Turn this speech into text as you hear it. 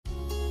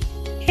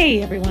Hey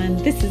everyone,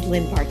 this is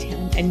Lynn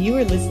Bartown, and you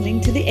are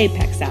listening to the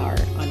Apex Hour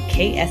on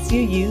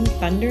KSUU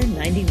Thunder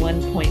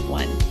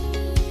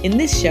 91.1. In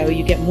this show,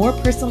 you get more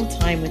personal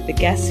time with the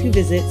guests who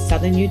visit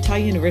Southern Utah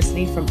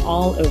University from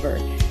all over,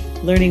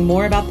 learning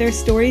more about their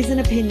stories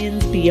and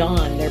opinions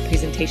beyond their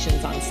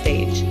presentations on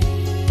stage.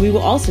 We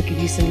will also give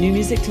you some new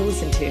music to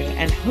listen to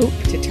and hope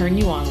to turn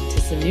you on to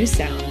some new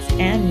sounds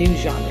and new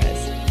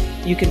genres.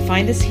 You can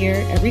find us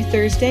here every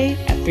Thursday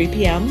at 3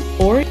 p.m.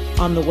 or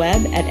on the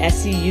web at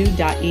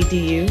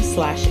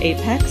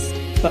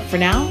scu.edu/apex. But for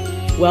now,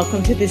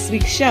 welcome to this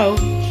week's show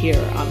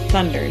here on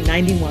Thunder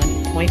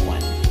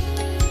 91.1.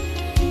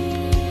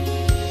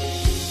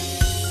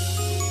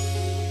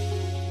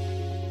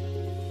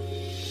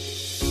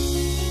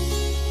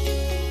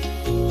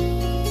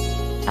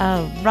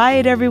 All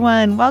right,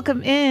 everyone,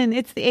 welcome in.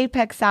 It's the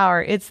Apex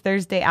Hour. It's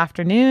Thursday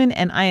afternoon,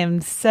 and I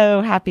am so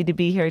happy to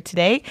be here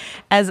today,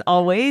 as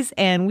always.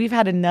 And we've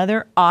had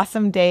another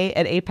awesome day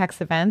at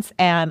Apex Events,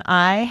 and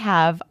I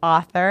have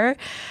author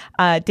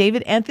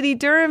David Anthony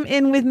Durham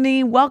in with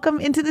me. Welcome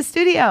into the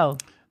studio.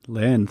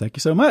 Lynn, thank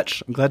you so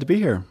much. I'm glad to be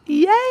here.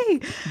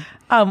 Yay!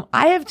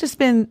 I have just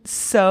been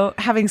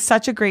having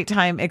such a great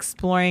time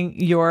exploring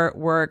your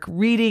work,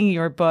 reading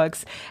your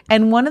books.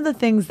 And one of the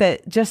things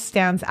that just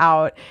stands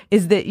out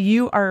is that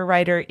you are a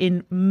writer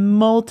in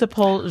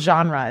multiple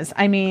genres.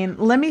 I mean,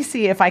 let me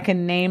see if I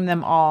can name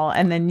them all,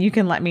 and then you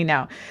can let me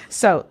know.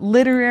 So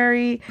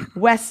literary,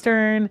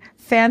 Western,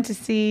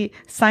 fantasy,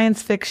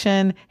 science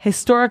fiction,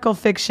 historical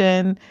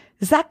fiction.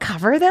 Does that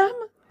cover them?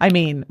 I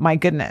mean, my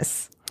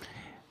goodness.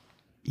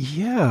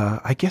 Yeah,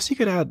 I guess you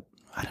could add,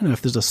 I don't know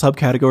if there's a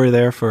subcategory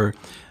there for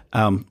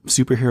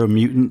superhero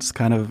mutants,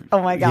 kind of.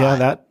 Oh my God.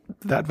 Yeah,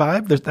 that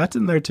vibe. That's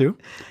in there too.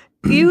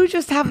 You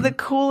just have the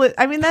coolest,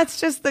 I mean,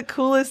 that's just the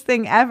coolest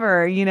thing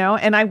ever,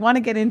 and I want to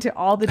get into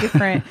all the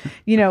different,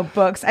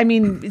 books. I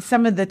mean,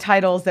 some of the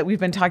titles that we've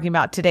been talking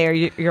about today are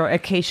your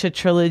Acacia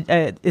trilogy,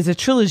 is a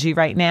trilogy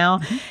right now,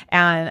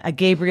 and a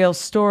Gabriel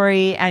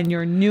story, and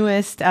your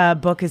newest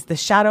book is The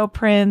Shadow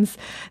Prince.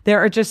 There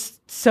are just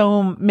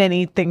so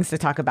many things to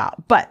talk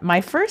about. But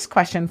my first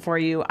question for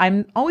you,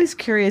 I'm always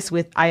curious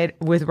with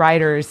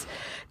writers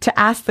to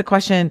ask the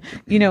question,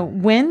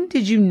 when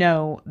did you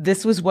know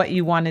this was what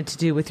you wanted to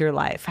do with your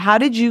life? How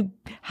did you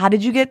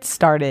get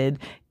started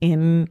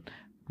in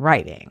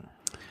writing?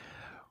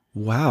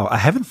 Wow, I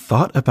haven't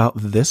thought about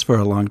this for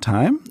a long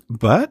time,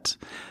 but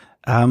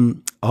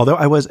although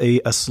I was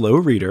a slow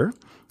reader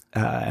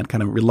and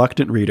kind of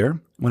reluctant reader,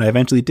 when I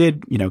eventually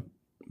did,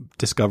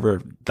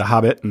 discover The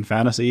Hobbit and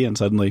fantasy and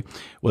suddenly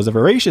was a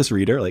voracious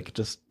reader, like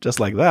just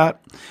like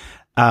that,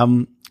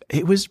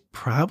 it was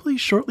probably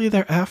shortly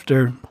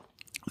thereafter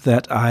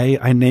that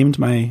I named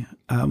my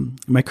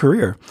my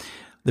career.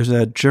 There's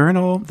a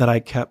journal that I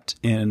kept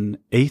in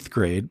 8th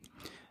grade.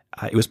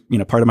 It was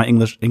part of my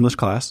English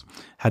class.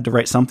 Had to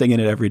write something in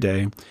it every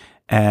day,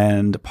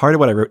 and part of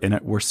what I wrote in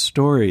it were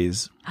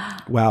stories.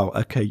 Wow.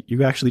 Okay,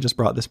 you actually just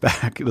brought this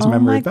back. This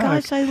memory back. Oh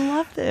my gosh, I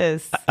love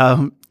this.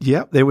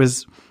 Yeah, there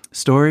was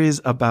stories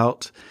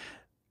about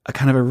a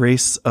kind of a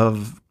race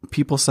of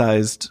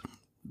people-sized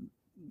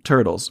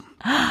turtles.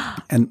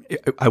 And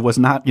I was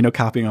not,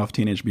 copying off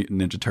Teenage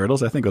Mutant Ninja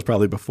Turtles. I think it was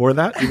probably before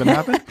that even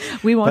happened.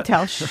 We won't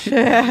tell.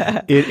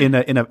 in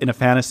a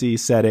fantasy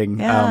setting,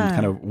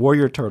 kind of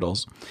warrior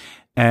turtles.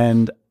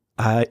 And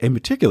in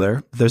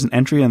particular, there's an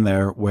entry in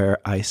there where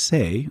I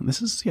say,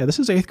 this is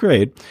 8th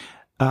grade,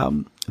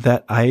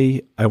 that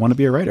I want to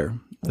be a writer.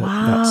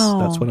 Wow.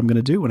 That's what I'm going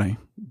to do when I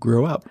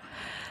grow up.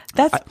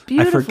 That's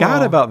beautiful. I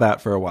forgot about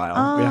that for a while.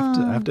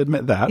 I have to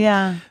admit that.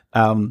 Yeah.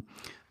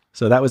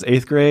 So that was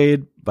 8th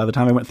grade. By the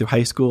time I went through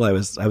high school, I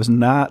was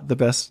not the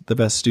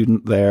best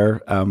student there.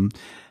 And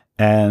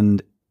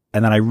then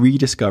I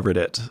rediscovered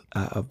it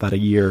about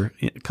a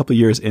couple of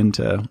years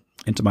into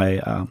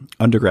my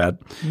undergrad.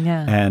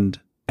 Yeah. And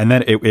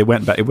then it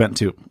went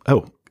to,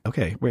 oh,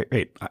 okay,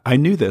 wait. I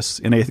knew this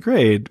in 8th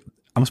grade.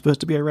 I'm supposed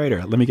to be a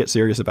writer. Let me get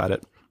serious about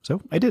it.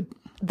 So I did.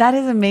 That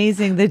is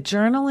amazing. The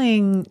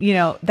journaling,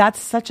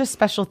 that's such a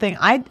special thing.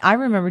 I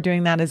remember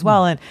doing that as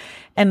well.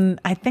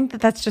 And I think that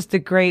that's just a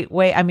great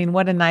way. I mean,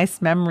 what a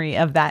nice memory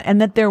of that. And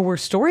that there were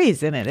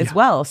stories in it as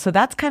well. So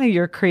that's kind of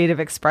your creative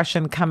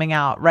expression coming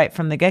out right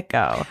from the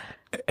get-go.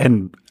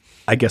 And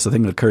I guess the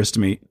thing that occurs to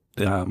me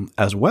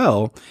as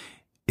well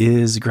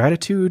is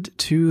gratitude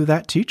to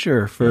that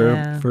teacher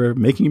for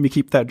making me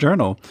keep that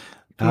journal.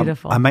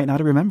 Beautiful. I might not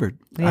have remembered.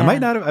 Yeah. I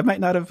might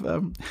not have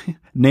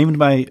named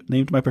my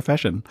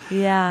profession.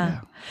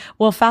 Yeah.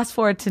 Well, fast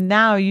forward to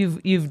now,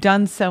 you've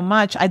done so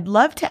much. I'd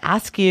love to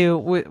ask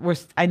you.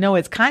 I know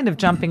it's kind of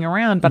jumping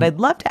around, but I'd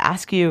love to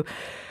ask you.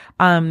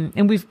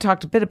 And we've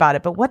talked a bit about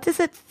it, but what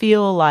does it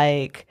feel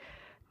like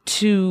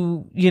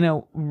to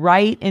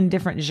write in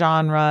different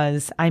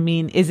genres? I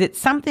mean, is it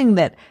something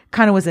that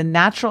kind of was a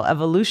natural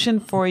evolution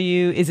for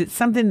you? Is it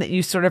something that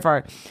you sort of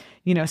are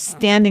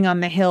standing on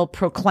the hill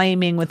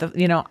proclaiming with,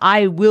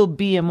 I will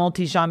be a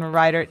multi-genre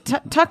writer?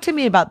 Talk to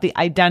me about the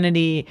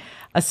identity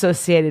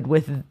associated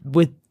with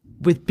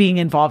being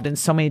involved in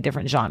so many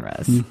different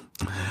genres.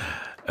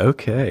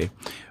 Okay.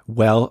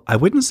 Well, I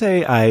wouldn't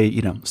say I,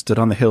 stood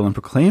on the hill and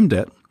proclaimed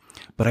it,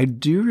 but I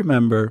do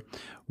remember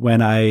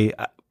when I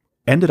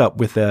ended up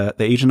with the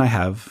agent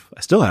I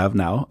still have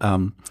now,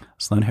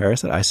 Sloan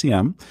Harris at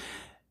ICM.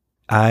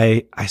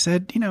 I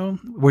said,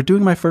 we're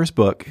doing my first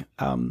book,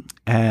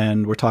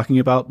 and we're talking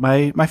about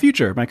my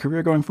future, my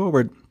career going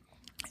forward.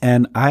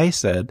 And I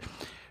said,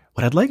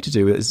 what I'd like to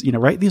do is,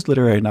 write these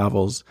literary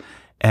novels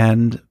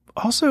and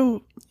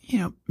also,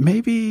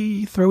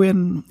 maybe throw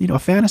in, a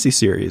fantasy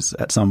series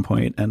at some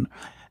point and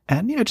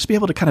just be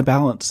able to kind of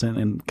balance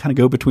and kind of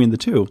go between the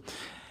two.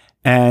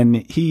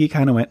 And he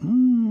kind of went,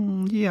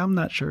 yeah, I'm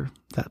not sure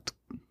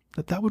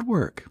that would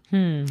work.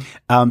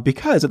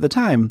 Because at the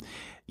time,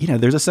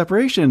 there's a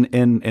separation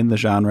in the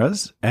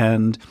genres,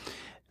 and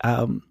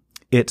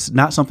it's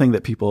not something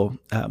that people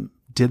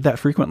did that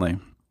frequently.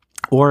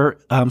 Or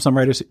some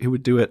writers who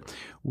would do it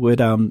would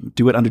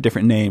do it under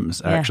different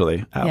names,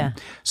 actually.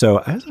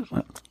 So I said,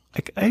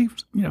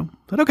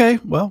 okay,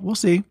 well, we'll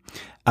see.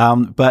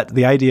 But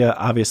the idea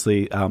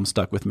obviously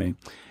stuck with me.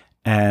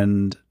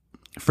 And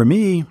for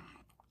me,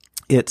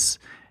 it's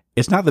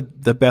not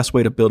the best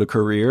way to build a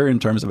career in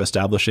terms of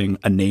establishing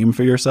a name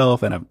for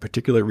yourself and a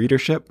particular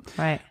readership.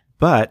 Right.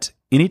 But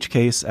in each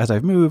case, as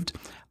I've moved,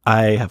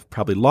 I have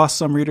probably lost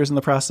some readers in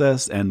the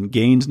process and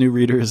gained new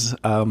readers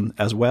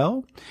as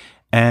well.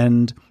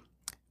 And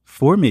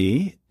for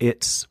me,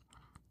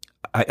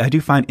 I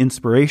do find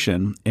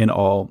inspiration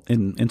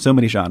in so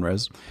many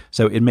genres.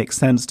 So it makes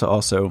sense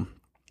to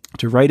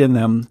write in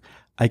them.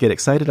 I get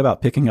excited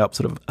about picking up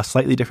sort of a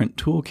slightly different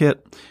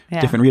toolkit,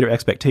 different reader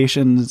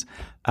expectations,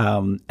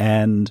 and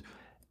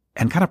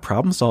kind of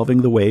problem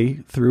solving the way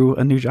through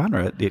a new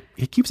genre.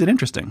 It keeps it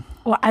interesting.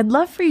 Well, I'd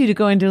love for you to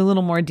go into a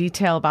little more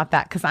detail about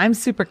that, because I'm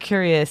super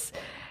curious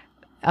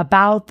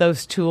about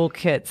those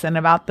toolkits and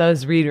about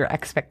those reader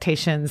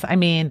expectations. I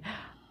mean,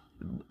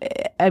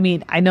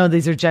 I know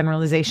these are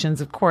generalizations,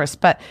 of course,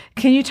 but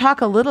can you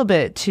talk a little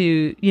bit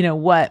to,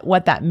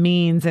 what that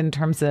means in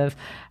terms of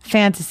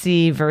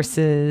fantasy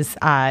versus,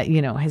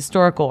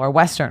 historical or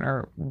Western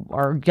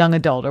or young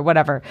adult or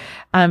whatever?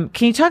 Can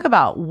you talk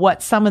about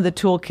what some of the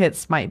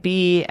toolkits might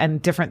be and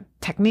different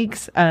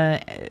techniques,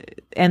 and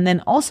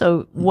then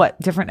also what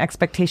different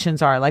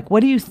expectations are? Like, what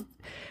do you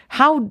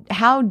how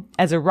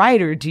as a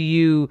writer do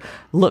you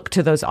look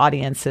to those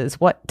audiences?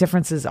 What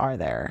differences are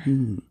there?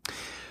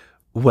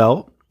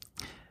 Well,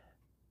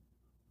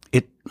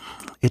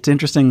 it's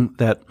interesting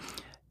that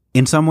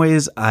in some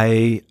ways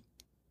I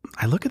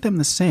look at them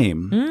the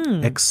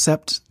same,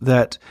 except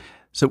that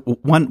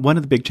one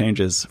of the big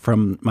changes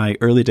from my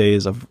early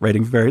days of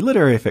writing very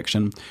literary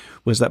fiction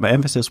was that my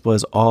emphasis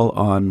was all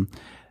on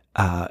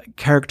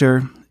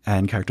character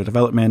and character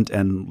development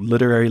and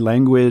literary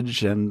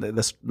language and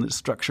the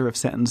structure of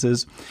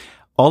sentences,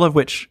 all of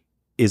which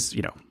is,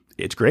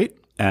 it's great.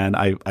 And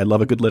I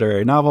love a good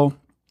literary novel.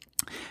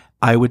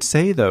 I would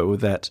say, though,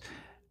 that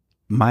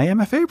my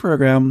MFA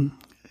program,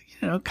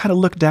 kind of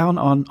looked down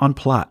on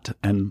plot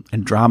and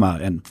drama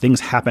and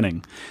things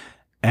happening.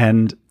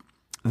 And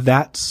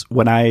that's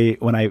when I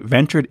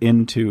ventured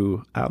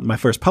into my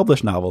first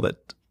published novel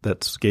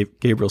that's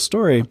Gabriel's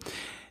Story.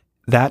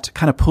 That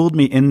kind of pulled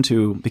me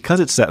into, because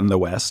it's set in the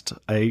West,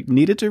 I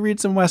needed to read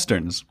some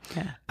Westerns.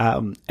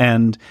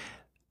 And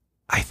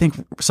I think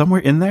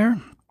somewhere in there,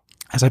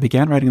 as I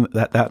began writing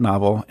that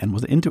novel and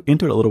was into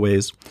it a little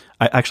ways,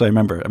 I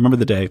remember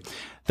the day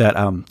that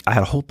I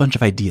had a whole bunch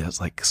of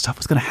ideas, like stuff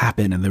was going to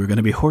happen, and there were going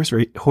to be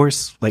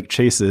horse like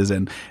chases,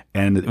 and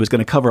it was going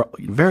to cover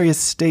various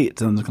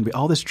states, and there's going to be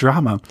all this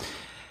drama.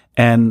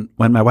 And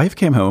when my wife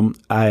came home,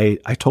 I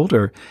told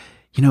her,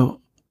 I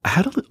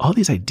had all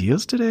these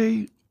ideas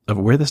today of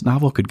where this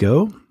novel could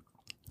go,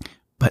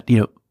 but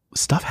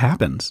stuff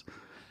happens,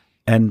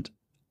 and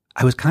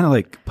I was kind of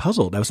like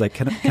puzzled. I was like,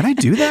 can I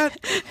do that?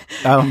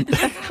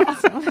 That's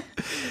awesome.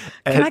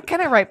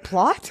 Can I write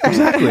plot?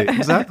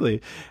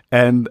 Exactly.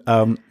 And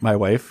my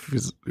wife,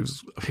 who's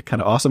kind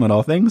of awesome in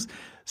all things,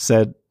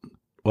 said,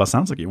 "Well, it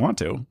sounds like you want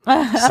to,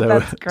 so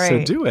That's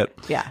great. So do it."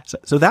 Yeah.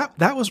 So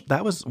that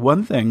was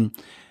one thing,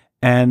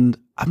 and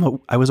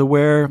I was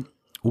aware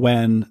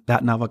when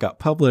that novel got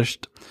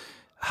published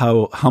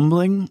how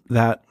humbling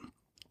that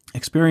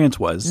experience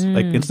was.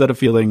 Like, instead of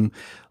feeling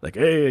like,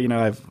 hey,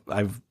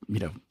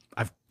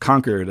 I've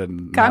conquered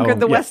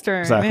the Western.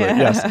 Exactly.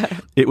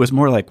 Yes. It was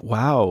more like,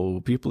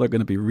 wow, people are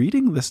going to be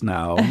reading this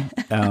now.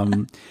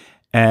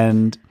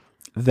 And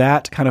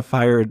that kind of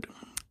fired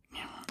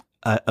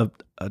a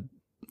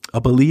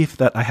belief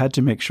that I had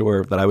to make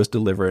sure that I was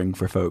delivering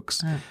for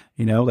folks.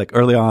 Like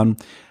early on,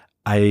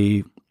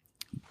 the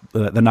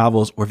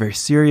novels were very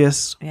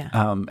serious,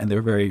 and they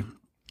were very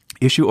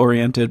issue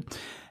oriented,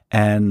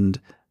 and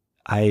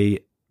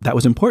that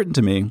was important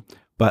to me.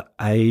 But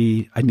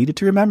I needed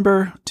to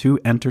remember to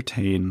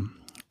entertain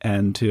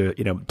and to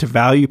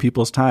value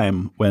people's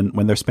time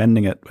when they're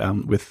spending it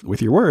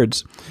with your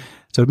words.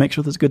 So make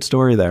sure there's a good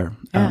story there.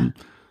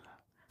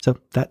 So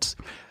it's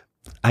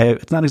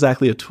not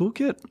exactly a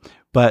toolkit,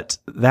 but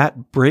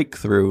that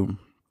breakthrough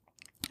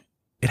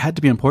it had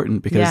to be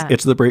important because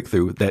it's the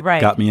breakthrough that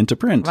got me into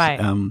print,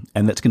 and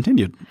that's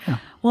continued. Yeah.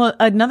 Well,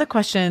 another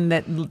question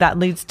that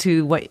leads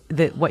to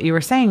what you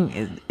were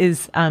saying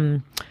is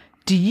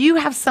do you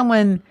have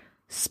someone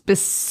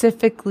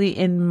specifically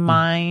in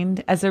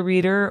mind as a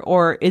reader,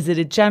 or is it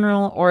a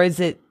general, or is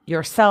it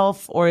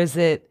yourself, or is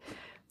it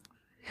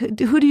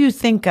who do you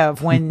think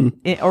of when,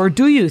 or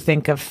do you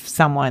think of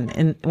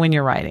someone when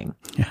you're writing?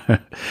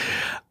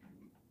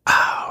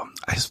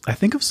 I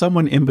think of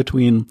someone in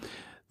between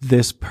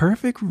this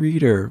perfect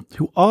reader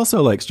who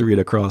also likes to read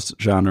across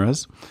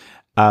genres,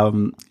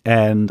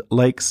 and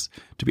likes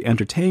to be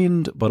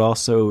entertained, but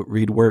also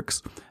read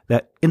works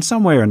that in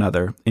some way or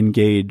another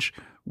engage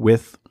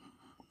with,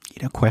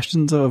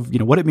 questions of,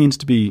 what it means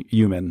to be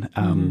human,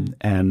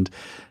 and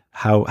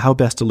how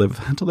best to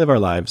live our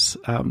lives.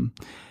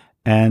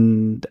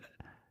 And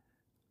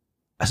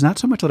it's not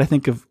so much that I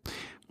think of,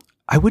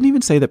 I wouldn't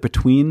even say that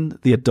between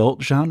the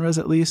adult genres,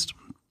 at least,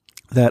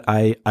 that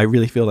I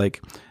really feel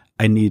like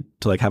I need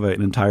to have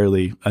an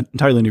entirely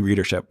new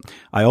readership.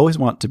 I always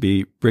want to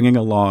be bringing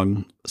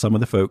along some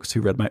of the folks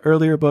who read my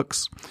earlier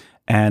books,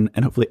 and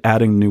hopefully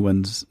adding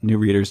new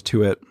readers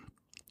to it.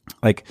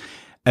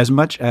 As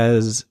much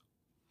as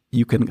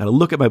you can kind of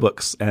look at my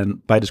books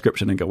and by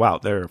description and go, wow,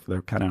 they're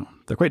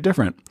quite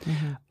different.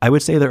 Mm-hmm. I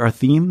would say there are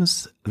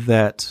themes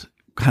that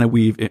kind of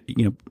weave,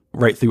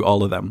 right through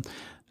all of them.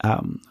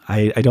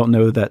 I don't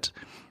know that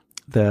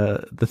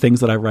the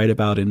things that I write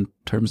about in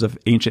terms of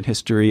ancient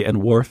history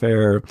and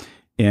warfare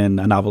in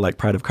a novel like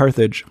Pride of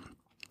Carthage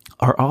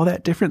are all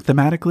that different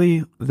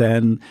thematically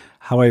than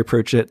how I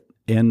approach it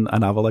in a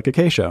novel like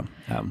Acacia.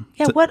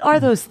 What are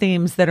those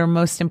themes that are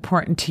most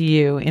important to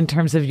you in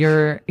terms of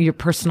your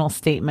personal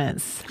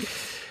statements?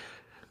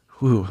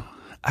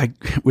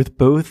 With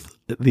both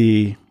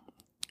the,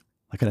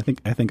 I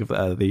think of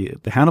the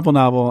Hannibal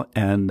novel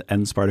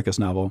and Spartacus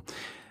novel,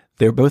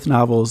 they're both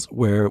novels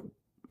where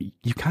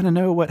you kind of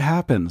know what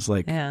happens.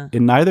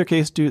 In neither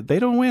case, they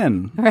don't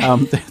win.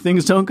 Right.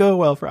 Things don't go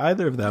well for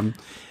either of them.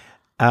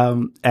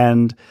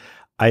 And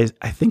I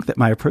think that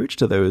my approach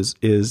to those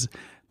is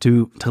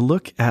to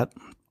look at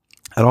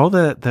all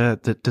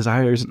the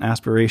desires and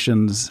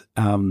aspirations,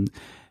 and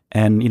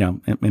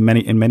in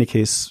many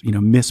cases,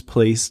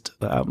 misplaced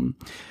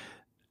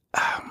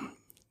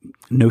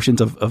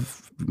notions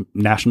of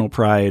national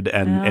pride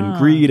and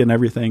greed and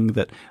everything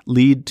that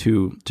lead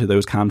to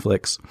those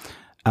conflicts.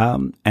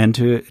 And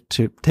to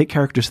take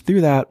characters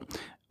through that,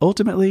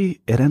 ultimately,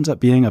 it ends up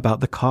being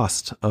about the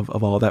cost of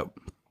all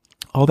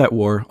that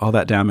war, all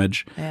that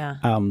damage. Yeah.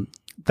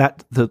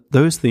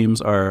 Those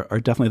themes are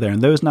definitely there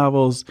in those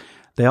novels.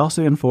 They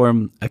also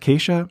inform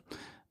Acacia.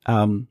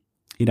 I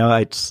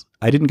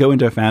didn't go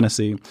into a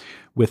fantasy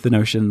with the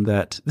notion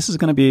that this is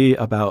going to be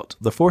about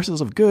the forces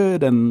of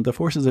good and the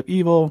forces of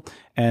evil,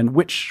 and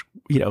which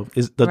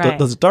does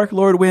the Dark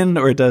Lord win,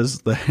 or does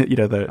the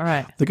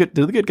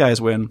the good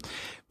guys win?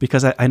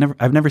 Because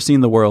I've never seen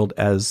the world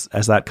as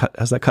that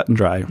cut and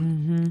dry.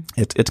 Mm-hmm.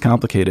 It's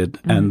complicated,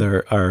 and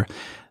there are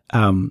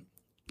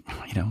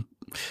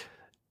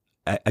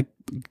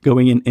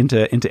going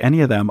into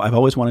any of them, I've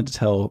always wanted to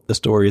tell the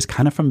stories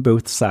kind of from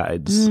both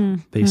sides,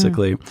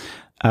 basically.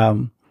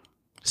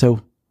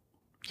 So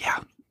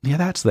yeah,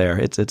 that's there.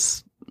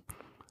 It's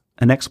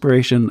an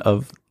exploration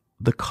of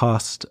the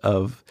cost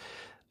of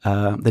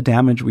the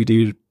damage we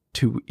do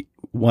to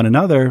one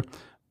another,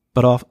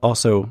 but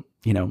also,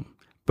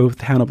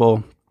 both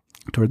Hannibal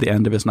toward the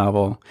end of his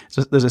novel.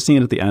 So there's a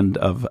scene at the end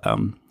of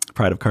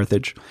Pride of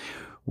Carthage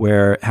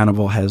where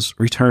Hannibal has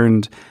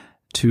returned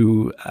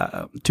to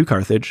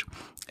Carthage,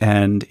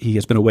 and he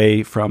has been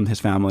away from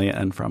his family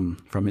and from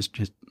his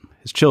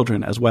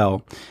children as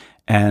well,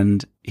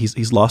 and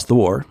he's lost the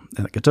war,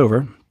 and it gets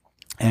over,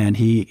 and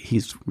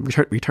he's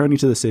returning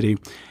to the city,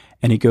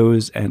 and he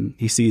goes and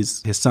he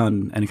sees his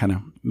son, and he kind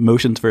of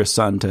motions for his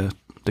son to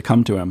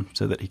come to him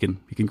so that he can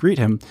greet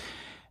him,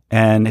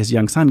 and his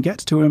young son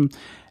gets to him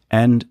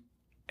and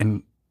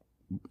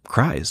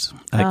cries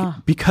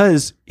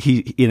because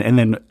and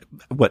then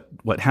what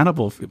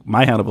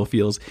my Hannibal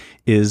feels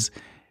is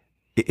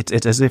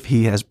it's as if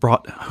he has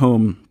brought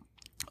home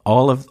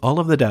all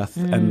of the death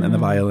and the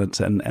violence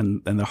and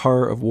the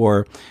horror of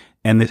war,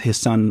 and that his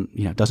son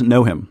doesn't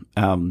know him,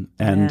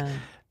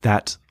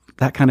 that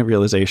kind of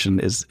realization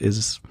is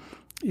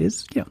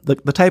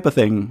the type of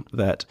thing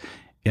that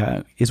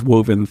is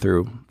woven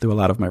through a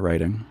lot of my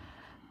writing.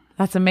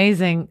 That's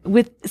amazing.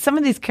 With some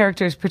of these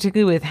characters,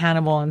 particularly with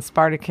Hannibal and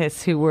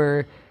Spartacus, who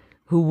were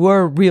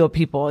real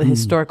people,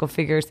 historical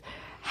figures,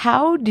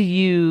 how do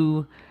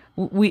you?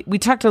 We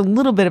talked a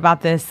little bit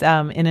about this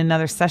in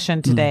another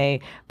session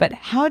today, but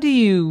how do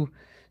you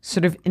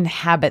sort of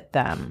inhabit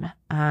them?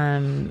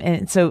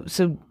 And so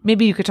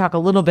maybe you could talk a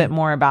little bit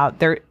more about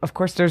there. Of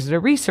course, there's the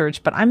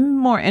research, but I'm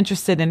more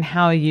interested in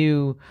how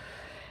you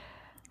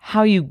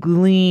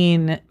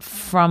glean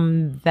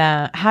from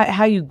that,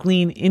 how you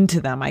glean into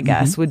them, I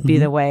guess, would be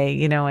the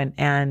way,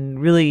 and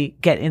really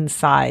get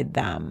inside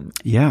them.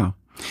 Yeah.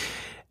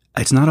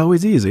 It's not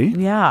always easy.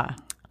 Yeah.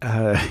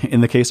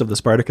 In the case of the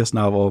Spartacus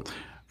novel,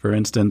 for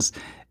instance,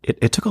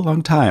 it took a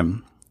long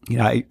time.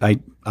 I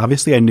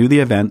obviously I knew the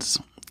events,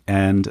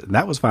 and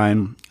that was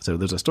fine. So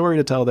there's a story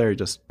to tell there,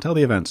 just tell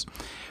the events.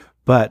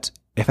 But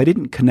if I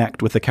didn't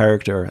connect with the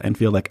character and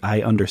feel like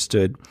I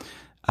understood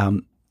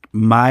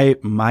my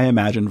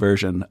imagined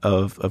version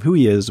of who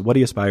he is, what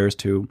he aspires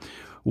to,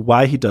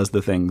 why he does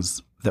the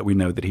things that we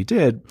know that he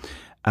did,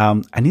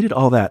 I needed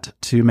all that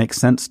to make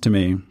sense to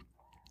me.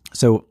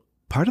 So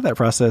part of that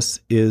process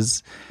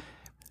is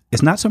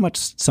not so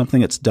much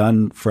something that's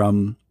done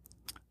from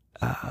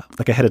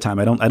like ahead of time.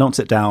 I don't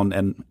sit down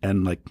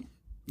and like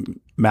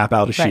map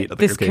out a sheet. Right.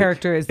 This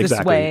character is this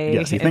way.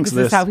 Yes, he thinks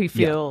this is how he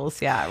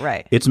feels. Yeah,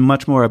 right. It's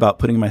much more about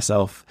putting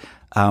myself,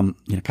 kind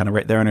of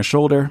right there on his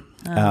shoulder,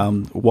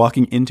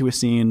 walking into a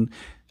scene,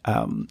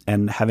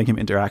 and having him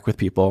interact with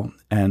people.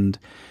 And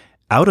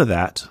out of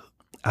that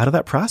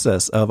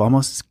process of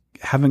almost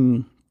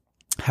having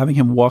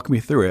him walk me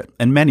through it,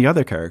 and many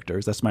other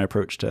characters, that's my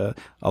approach to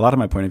a lot of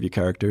my point of view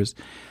characters,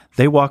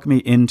 they walk me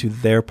into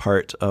their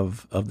part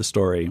of the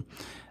story.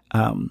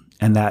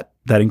 And that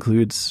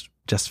includes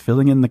just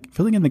filling in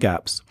the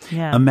gaps,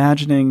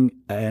 imagining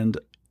and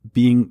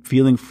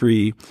feeling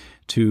free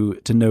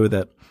to know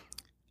that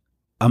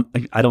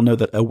I don't know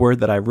that a word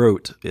that I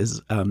wrote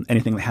is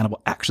anything that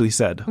Hannibal actually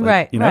said.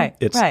 Like, right.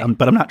 It's right.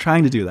 But I'm not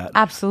trying to do that.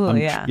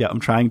 Absolutely, I'm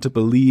trying to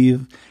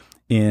believe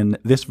in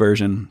this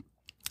version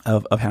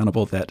of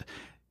Hannibal that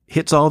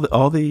hits all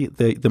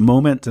the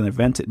moment and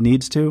events it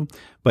needs to,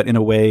 but in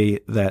a way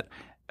that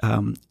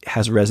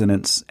has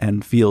resonance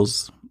and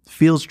feels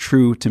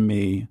true to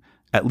me,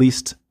 at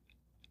least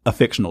a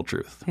fictional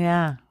truth.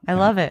 Yeah, I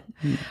love it.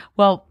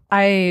 Well,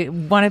 I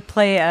want to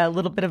play a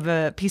little bit of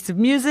a piece of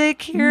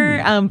music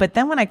here, but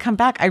then when I come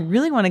back, I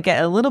really want to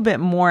get a little bit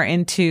more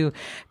into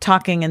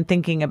talking and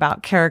thinking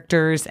about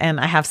characters, and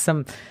I have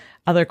some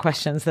other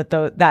questions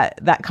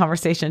that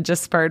conversation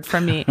just spurred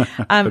from me.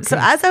 Okay. So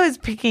as I was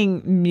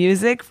picking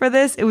music for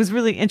this, it was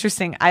really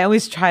interesting. I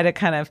always try to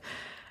kind of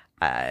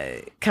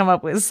come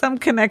up with some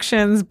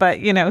connections, but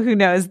who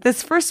knows?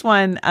 This first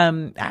one,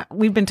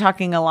 we've been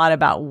talking a lot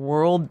about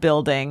world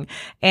building,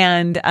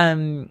 and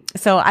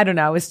so I don't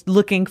know. I was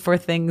looking for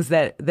things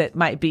that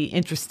might be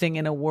interesting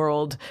in a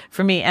world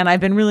for me, and I've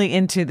been really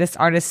into this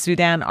artist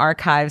Sudan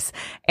Archives,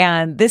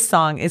 and this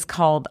song is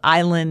called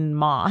Island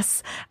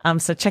Moss.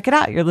 So check it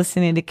out. You're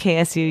listening to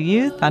KSU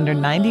Youth under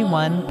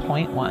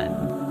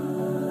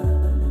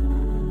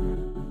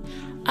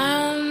 91.1.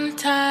 I'm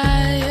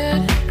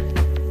tired.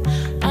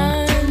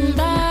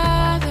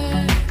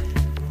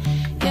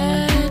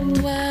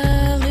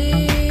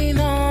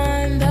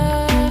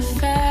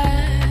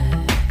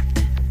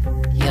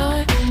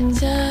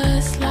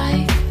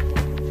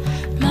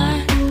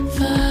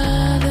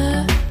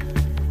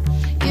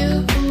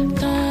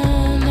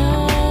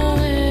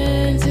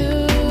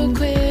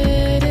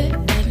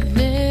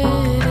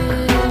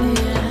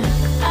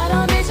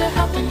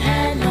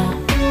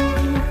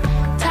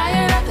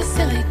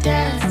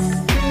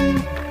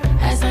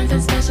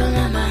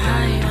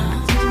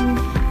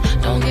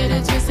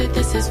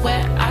 This is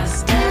where I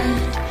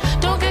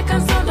stand. Don't get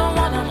concerned on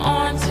what I'm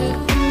on to.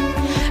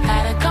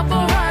 Had a couple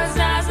runs,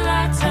 now's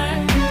my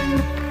turn.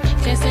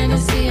 Can't stand to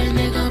see a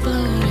nigga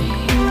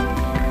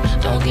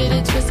blue. Don't get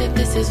it twisted,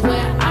 this is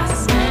where I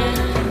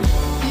stand.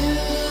 You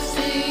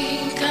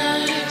think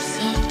I'm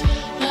soft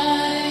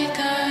like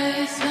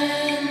ice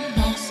and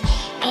moss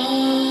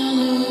all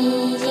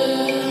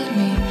over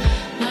me,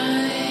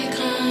 like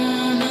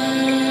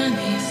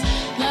harmonies,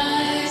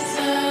 life's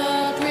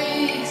a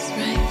breeze,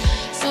 right?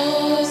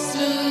 So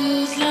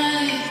smooth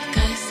like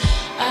ice.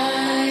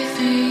 I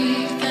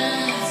think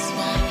that's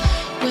why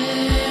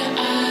we're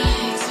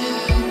eye to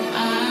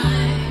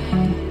eye.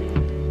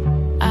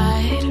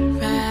 I'd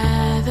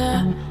rather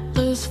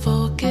lose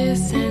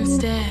focus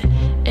instead.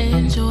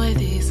 Enjoy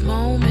these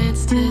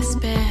moments to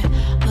spare.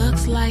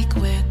 Looks like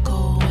we're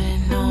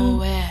going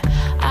nowhere.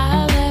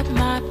 I let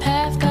my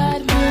path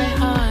guide my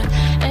heart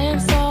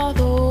and saw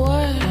the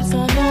words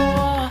on the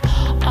wall.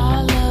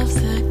 Our love's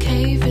a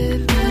cave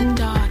in the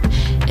dark.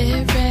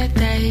 It read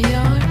that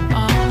you're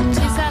all.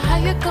 She said, how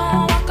you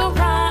gon' walk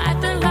around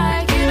acting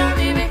like you don't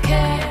even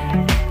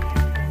care?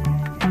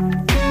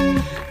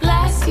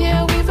 Last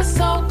year we were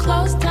so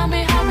close. Tell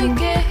me how we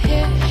get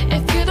here.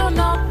 If you don't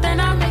know, then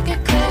I'll make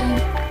it clear.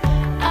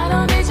 I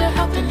don't need your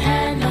helping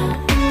hand, no.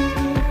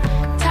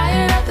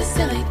 Tired of the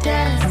silly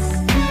dance.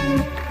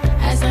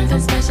 Had something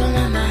special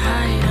on the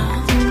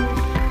hideout.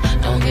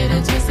 Don't get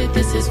it twisted,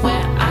 this is where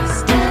I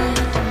stand.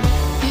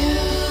 You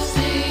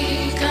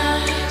think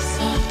I'm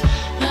soft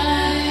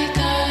like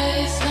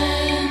ice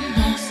and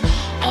moss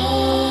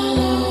all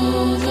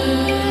over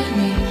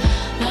me,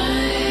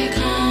 like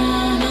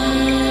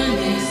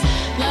harmonies.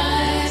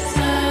 Life's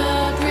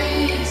a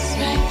breeze,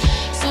 right?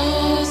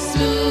 So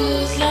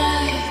smooth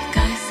like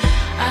ice.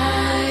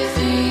 I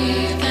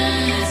think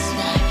that's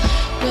why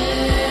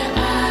we're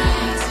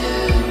eye to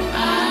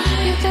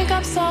eye. You think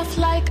I'm soft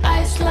like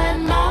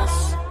Iceland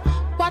moss?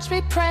 Watch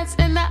me prance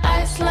in the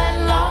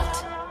Iceland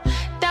loft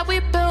that we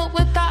built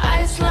with the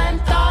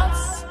Iceland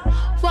thoughts.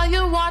 While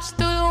you watch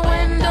through the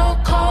window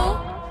cold,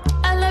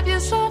 I love you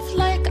soft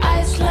like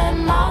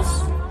Iceland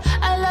moss.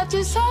 I loved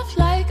you soft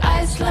like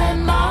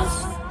Iceland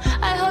moss.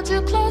 I held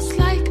you close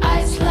like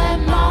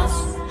Iceland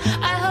moss.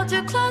 I held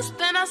you close,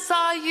 then I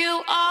saw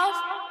you off.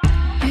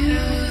 You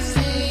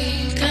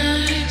think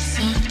I'm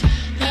soft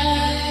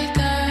like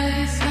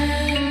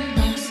Iceland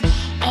moss,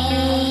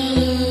 all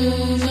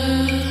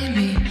over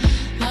me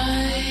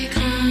like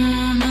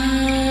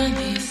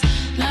harmonies.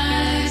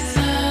 Life's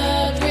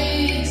a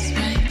breeze,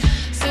 right?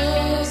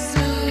 So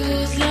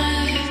smooth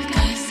like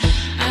ice.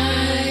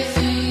 I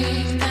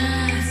think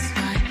that's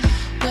why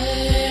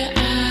we're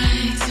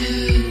eye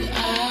to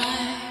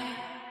eye.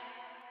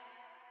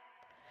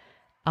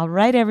 All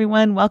right,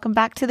 everyone. Welcome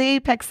back to the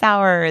Apex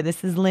Hour.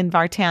 This is Lynn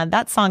Vartan.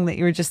 That song that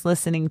you were just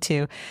listening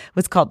to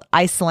was called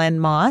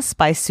Iceland Moss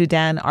by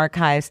Sudan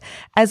Archives.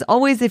 As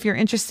always, if you're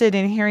interested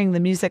in hearing the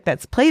music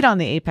that's played on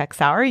the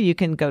Apex Hour, you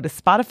can go to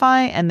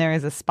Spotify, and there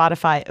is a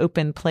Spotify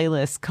open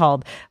playlist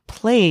called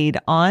Played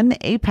on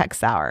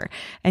Apex Hour.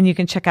 And you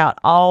can check out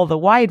all the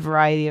wide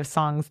variety of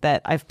songs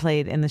that I've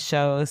played in the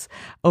shows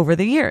over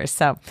the years.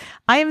 So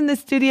I am in the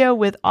studio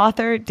with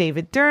author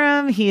David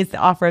Durham. He is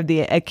the author of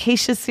the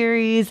Acacia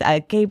series,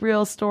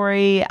 Gabriel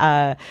story,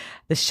 The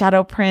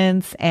Shadow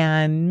Prince,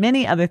 and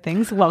many other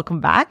things. Welcome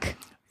back.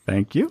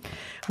 Thank you.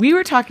 We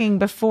were talking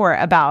before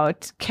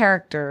about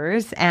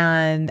characters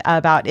and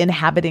about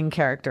inhabiting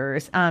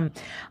characters. I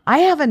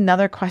have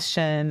another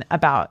question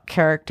about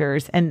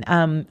characters, and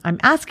I'm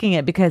asking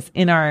it because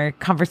in our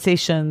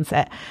conversations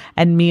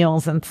and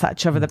meals and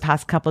such over the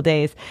past couple of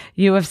days,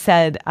 you have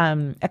said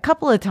a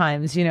couple of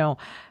times,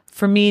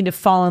 for me to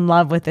fall in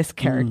love with this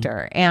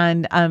character.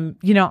 And,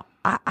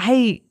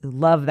 I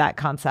love that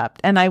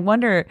concept. And I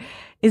wonder,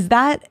 is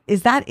that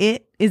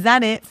it? Is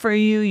that it for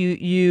you?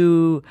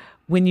 You,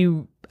 when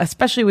you,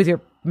 especially with your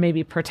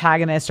maybe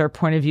protagonist or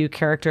point of view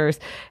characters,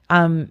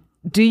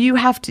 do you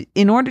have to,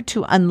 in order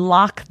to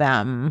unlock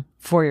them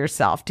for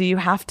yourself, do you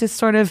have to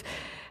sort of,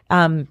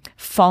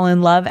 fall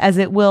in love, as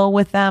it will,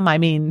 with them? I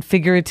mean,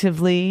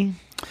 figuratively?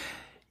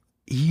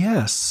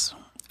 Yes.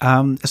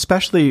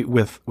 Especially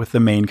with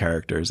the main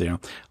characters,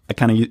 I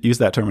kind of use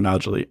that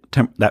terminology,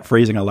 that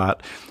phrasing a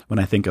lot when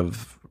I think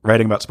of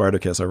writing about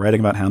Spartacus or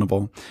writing about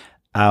Hannibal.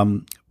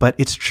 But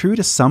it's true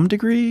to some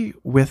degree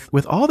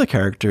with all the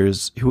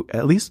characters who,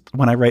 at least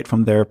when I write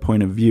from their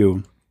point of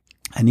view,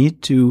 I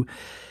need to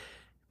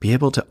be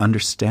able to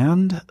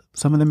understand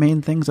some of the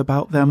main things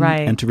about them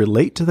and to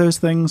relate to those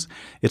things.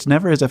 It's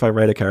never as if I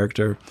write a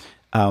character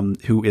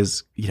who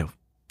is,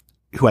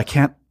 who I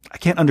can't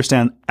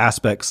understand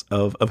aspects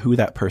of who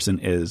that person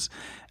is.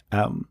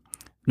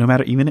 No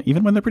matter,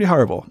 even when they're pretty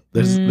horrible,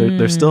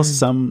 there's still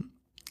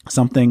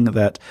something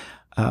that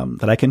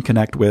I can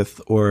connect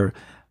with, or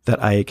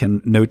that I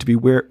can know to be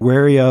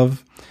wary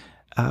of.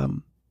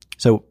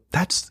 So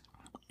that's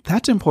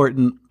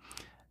important.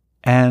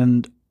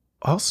 And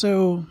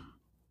also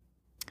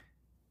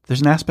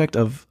there's an aspect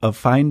of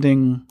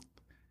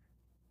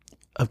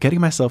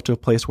getting myself to a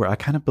place where I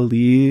kind of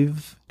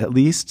believe, at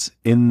least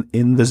in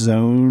the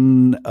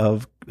zone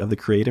of the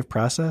creative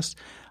process,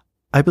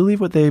 I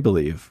believe what they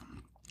believe.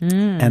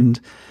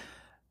 And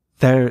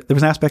there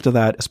was an aspect of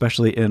that,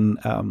 especially in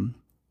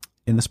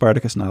the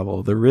Spartacus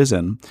novel, The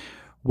Risen,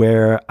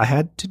 where I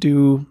had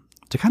to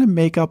kind of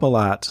make up a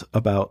lot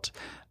about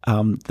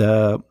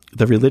the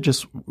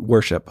religious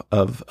worship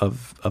of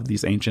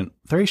these ancient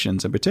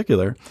Thracians in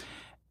particular.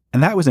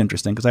 And that was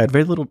interesting because I had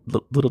very little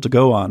to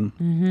go on.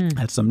 I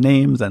had some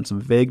names and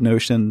some vague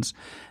notions,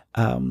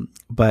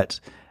 but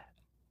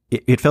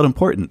it felt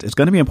important. It's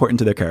going to be important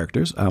to their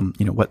characters,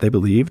 what they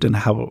believed and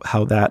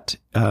how that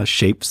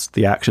shapes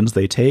the actions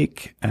they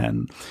take.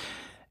 And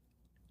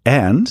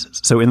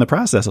so in the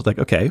process, I was like,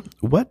 okay,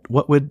 what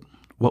would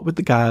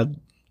the god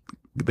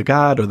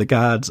or the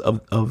gods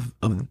of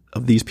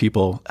these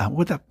people,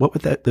 what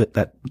would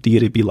that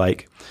deity be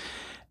like?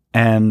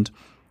 And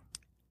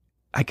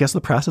I guess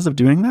the process of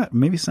doing that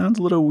maybe sounds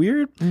a little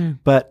weird,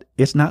 but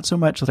it's not so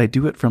much that I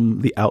do it from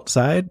the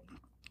outside.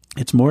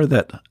 It's more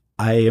that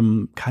I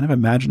am kind of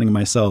imagining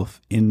myself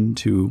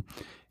into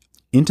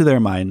their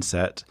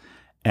mindset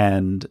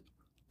and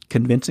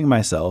convincing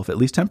myself, at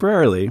least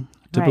temporarily,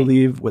 to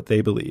believe what they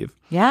believe.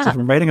 Yeah. So if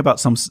I'm writing about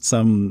some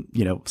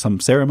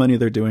ceremony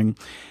they're doing,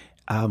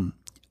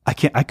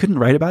 I couldn't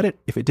write about it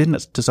if it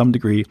didn't, to some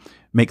degree,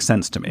 make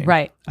sense to me.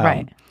 Right.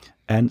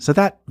 And so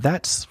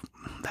that's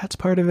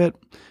part of it.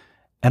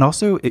 And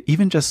also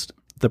even just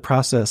the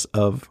process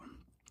of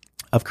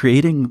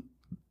creating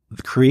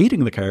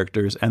the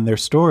characters and their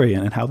story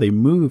and how they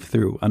move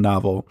through a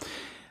novel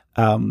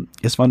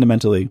is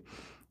fundamentally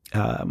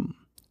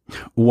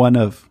one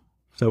of.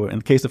 So in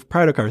the case of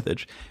Pride of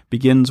Carthage,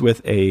 begins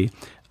with a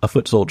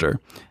foot soldier,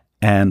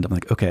 and I'm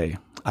like, okay,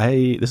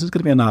 this is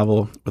going to be a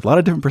novel with a lot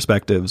of different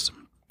perspectives,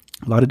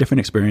 a lot of different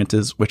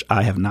experiences, which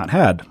I have not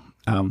had.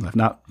 I've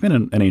not been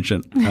an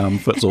ancient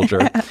foot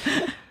soldier.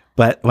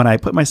 But when I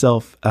put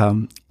myself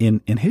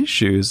in his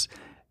shoes,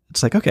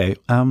 it's like, okay,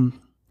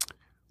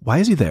 why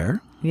is he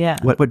there? Yeah.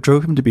 What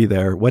drove him to be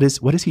there? What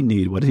does he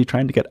need? What is he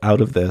trying to get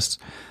out of this?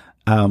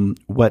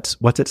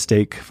 What's at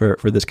stake for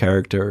this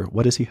character?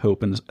 What does he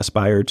hope and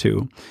aspire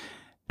to?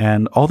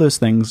 And all those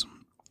things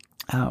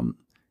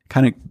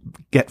kind of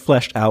get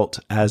fleshed out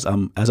as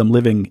I'm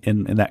living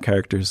in that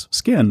character's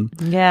skin.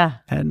 Yeah.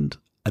 And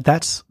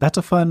that's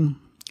a fun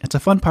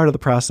part of the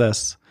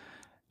process.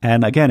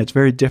 And again, it's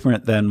very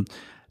different than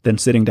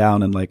sitting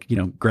down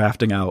and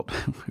grafting out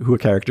who a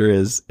character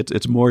is.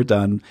 It's more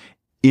done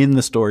in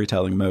the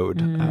storytelling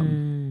mode.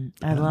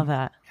 I love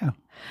that. Yeah.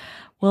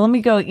 Well, let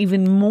me go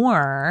even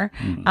more.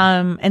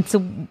 And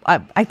so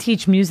I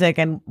teach music,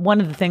 and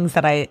one of the things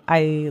that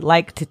I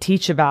like to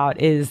teach about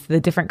is the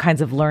different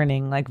kinds of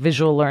learning, like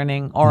visual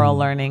learning, oral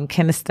learning,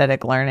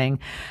 kinesthetic learning.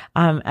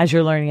 As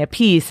you're learning a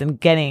piece and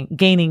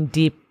gaining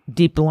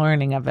deep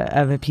learning of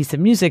a piece of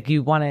music,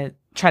 you want to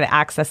try to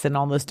access it in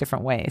all those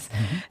different ways.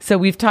 So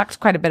we've talked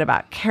quite a bit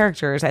about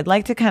characters. I'd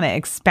like to kind of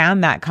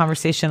expand that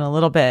conversation a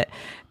little bit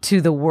to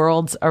the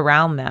worlds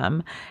around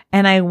them.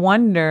 And I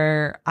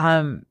wonder,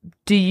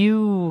 do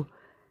you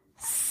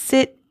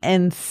sit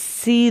and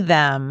see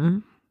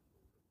them?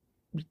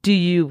 Do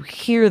you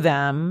hear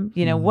them?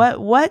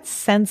 What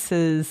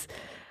senses,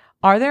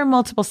 are there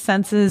multiple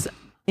senses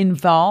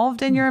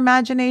involved in your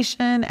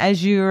imagination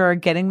as you're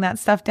getting that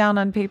stuff down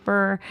on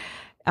paper?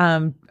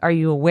 Are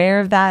you aware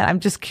of that? I'm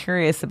just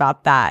curious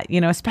about that,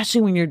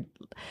 especially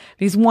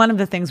because one of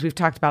the things we've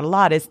talked about a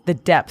lot is the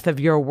depth of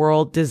your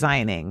world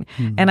designing.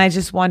 And I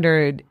just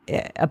wondered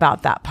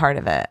about that part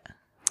of it.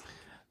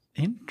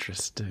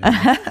 Interesting.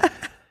 I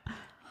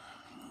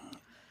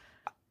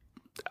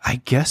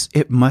guess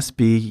it must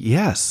be,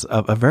 yes,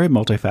 a very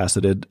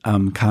multifaceted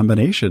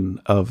combination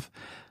of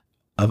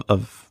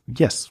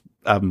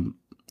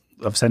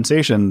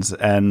sensations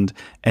and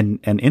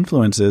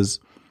influences.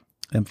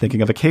 I'm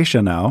thinking of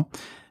Acacia now,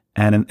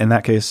 and in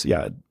that case,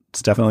 yeah,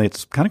 it's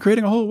kind of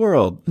creating a whole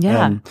world,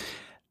 and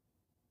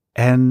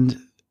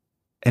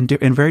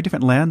in very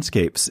different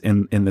landscapes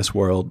in this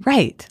world,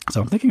 right? So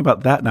I'm thinking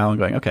about that now and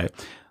going, okay,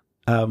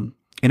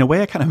 in a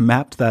way, I kind of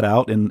mapped that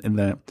out in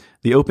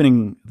the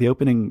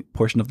opening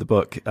portion of the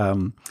book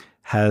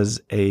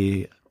has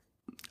a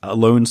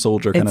lone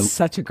soldier kind of. It's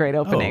such a great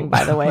opening,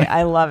 by the way.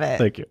 I love it.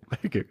 Thank you.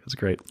 That's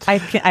great.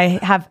 I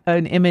have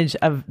an image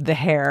of the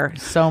hair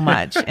so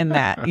much in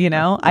that,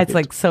 it's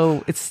like,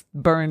 so it's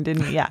burned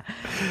in. Yeah.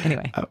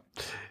 Anyway.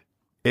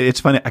 It's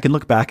funny. I can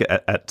look back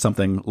at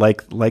something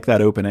like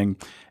that opening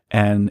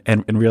and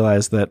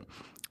realize that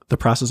the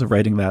process of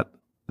writing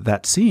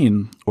that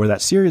scene or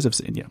that series of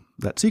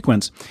that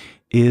sequence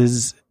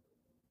is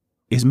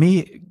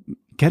me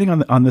getting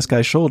on this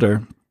guy's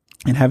shoulder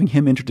and having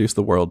him introduce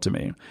the world to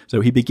me.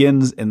 So he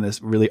begins in this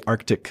really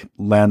Arctic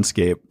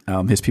landscape.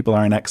 His people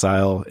are in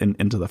exile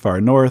into the far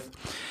north,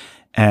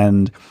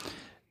 and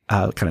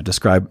kind of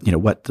describe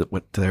what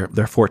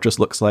their fortress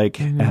looks like,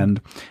 and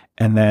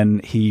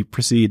then he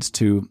proceeds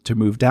to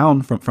move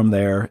down from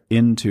there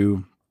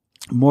into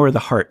more the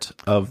heart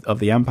of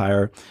the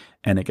empire,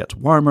 and it gets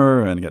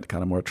warmer and it gets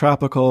kind of more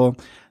tropical.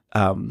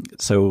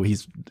 So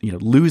he's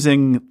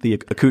losing the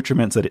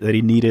accoutrements that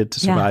he needed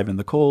to survive in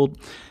the cold,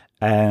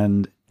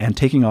 and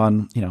taking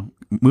on,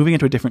 moving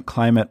into a different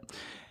climate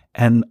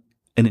and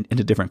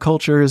into different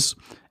cultures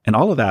and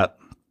all of that.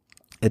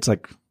 It's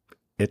like,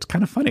 it's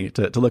kind of funny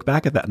to look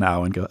back at that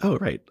now and go, oh,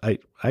 right.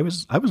 I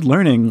was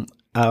learning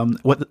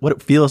what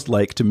it feels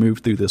like to move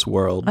through this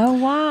world. Oh,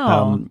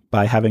 wow.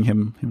 By having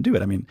him do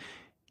it. I mean,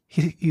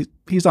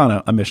 he's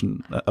on a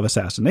mission of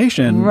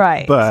assassination.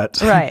 Right.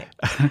 But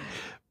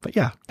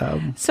yeah.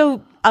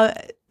 So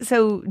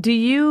do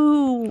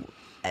you,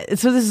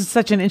 so this is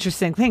such an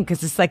interesting thing,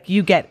 because it's like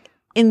you get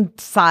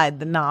inside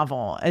the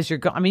novel as you're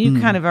going. I mean,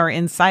 you kind of are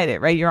inside it,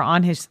 right? You're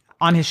on his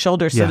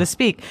shoulder, so to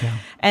speak. Yeah.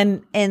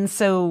 And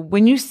so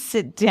when you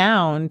sit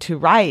down to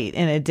write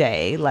in a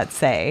day, let's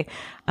say,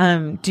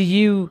 do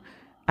you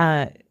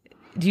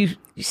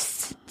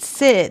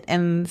sit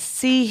and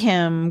see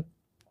him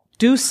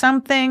do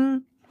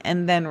something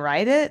and then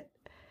write it?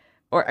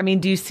 Or, I mean,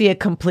 do you see a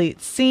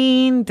complete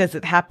scene? Does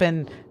it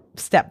happen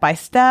step by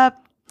step?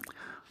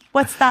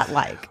 What's that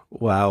like?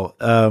 Wow.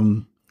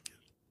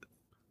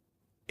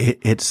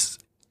 It's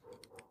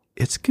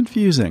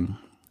confusing.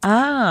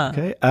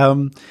 Okay.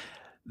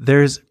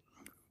 There's,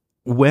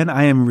 when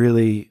I am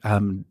really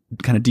kind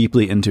of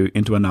deeply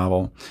into a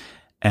novel,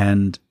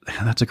 and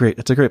that's a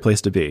great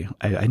place to be.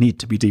 I need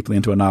to be deeply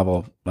into a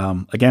novel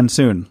again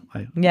soon.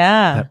 I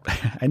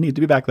need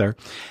to be back there.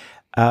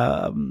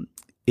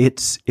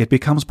 It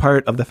becomes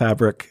part of the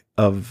fabric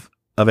of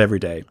every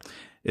day.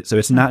 So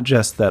it's not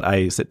just that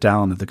I sit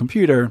down at the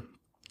computer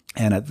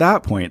and at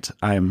that point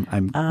I'm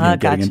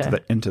getting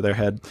into their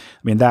head. I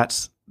mean,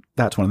 that's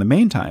one of the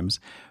main times.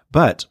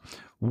 But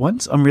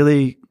once I'm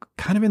really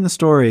kind of in the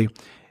story,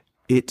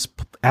 it's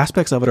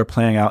aspects of it are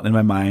playing out in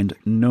my mind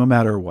no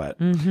matter what.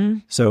 Mm-hmm.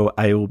 So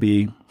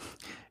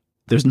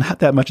there's not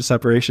that much a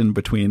separation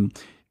between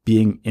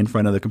being in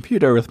front of the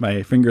computer with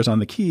my fingers on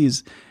the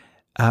keys,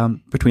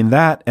 between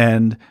that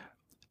and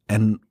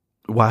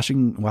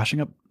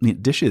washing up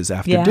dishes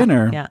after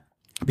dinner,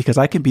 because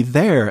I can be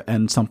there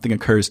and something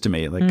occurs to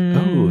me like,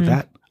 oh,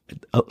 that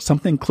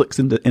something clicks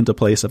into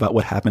place about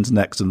what happens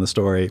next in the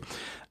story,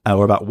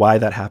 or about why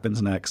that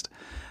happens next.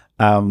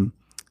 And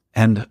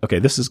okay,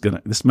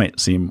 this might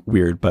seem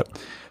weird, but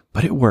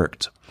it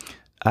worked.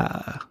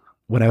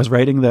 When I was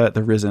writing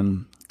the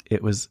Risen,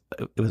 it was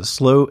a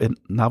slow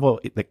novel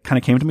that kind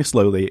of came to me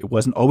slowly. It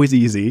wasn't always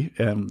easy.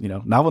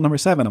 Novel number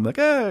 7, I'm like,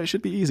 it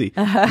should be easy.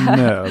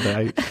 No,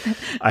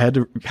 I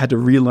had to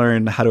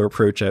relearn how to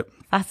approach it.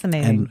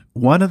 Fascinating. And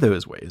one of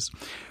those ways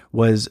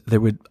was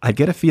I'd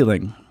get a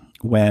feeling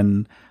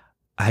when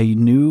I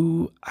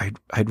knew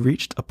I'd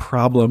reached a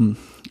problem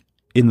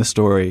in the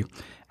story,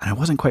 and I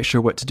wasn't quite sure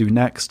what to do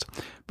next,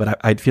 but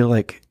I'd feel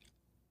like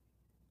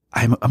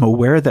I'm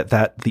aware that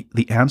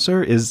the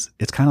answer it's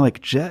kind of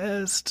like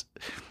just,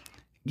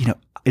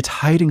 it's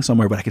hiding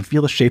somewhere, but I can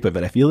feel the shape of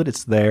it. I feel that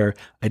it's there.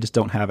 I just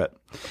don't have it.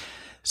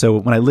 So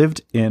when I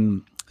lived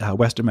in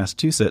Western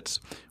Massachusetts,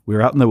 we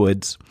were out in the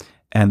woods,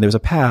 and there was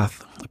a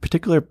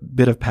particular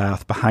bit of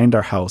path behind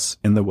our house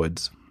in the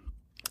woods.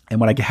 And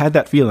when I had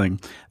that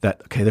feeling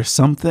that, okay, there's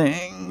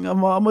something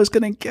I'm almost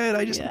going to get,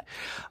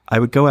 I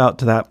would go out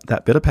to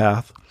that bit of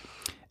path,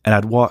 and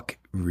I'd walk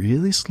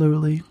really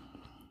slowly,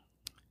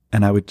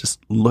 and I would just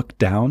look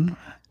down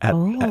at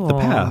the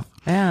path.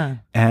 Yeah.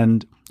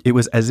 And it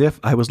was as if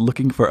I was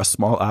looking for a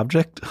small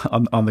object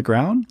on the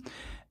ground.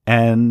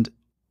 And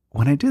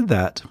when I did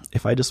that,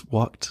 if I just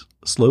walked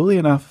slowly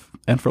enough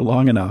and for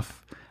long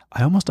enough,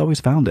 I almost always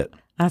found it.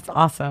 That's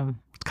awesome.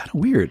 It's kind of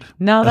weird.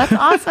 No, that's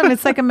awesome.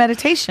 It's like a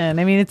meditation.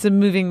 I mean, it's a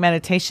moving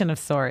meditation of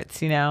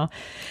sorts, Yeah.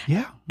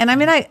 And I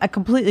mean, I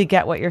completely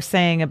get what you're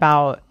saying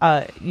about,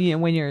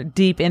 when you're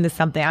deep into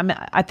something.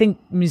 I think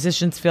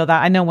musicians feel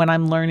that. I know when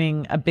I'm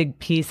learning a big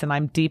piece and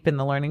I'm deep in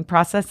the learning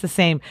process, the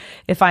same.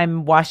 If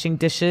I'm washing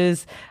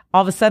dishes,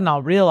 all of a sudden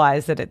I'll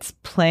realize that it's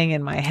playing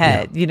in my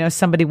head. Yeah.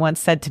 Somebody once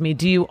said to me,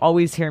 "Do you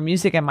always hear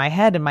music in my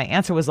head?" And my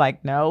answer was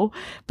like, no.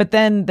 But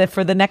then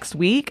for the next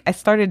week, I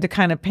started to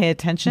kind of pay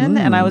attention,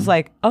 and I was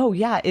like, oh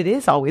yeah, it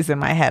is always in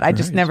my head. I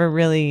just never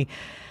really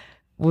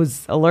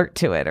was alert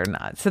to it or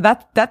not. So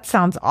that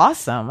sounds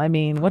awesome. I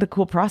mean, what a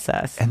cool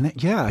process. And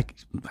I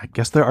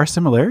guess there are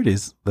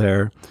similarities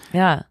there.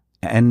 Yeah.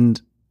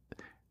 And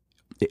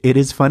it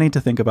is funny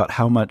to think about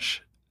how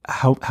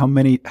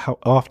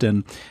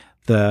often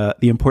the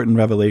important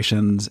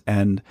revelations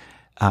and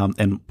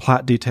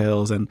plot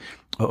details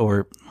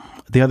or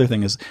the other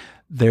thing is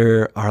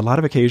there are a lot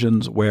of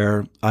occasions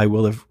where I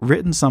will have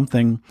written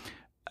something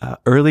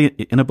early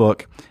in a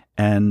book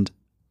and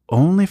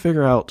only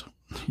figure out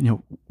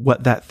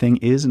what that thing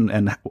is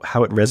and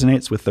how it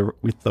resonates with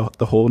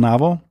the whole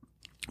novel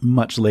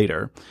much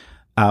later,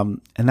 and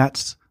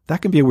that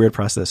can be a weird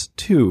process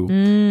too.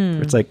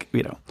 It's like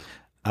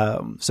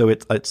so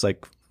it's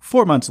like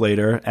 4 months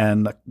later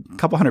and a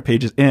couple hundred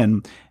pages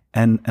in,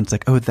 and it's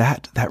like, oh,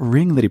 that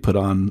ring that he put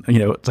on,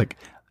 it's like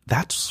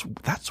that's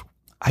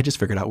I just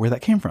figured out where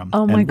that came from.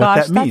 Oh my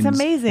gosh, that's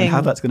amazing! And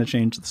how that's going to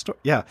change the story.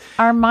 Yeah,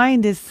 our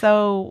mind is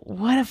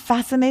what a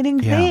fascinating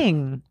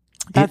thing.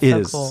 That's it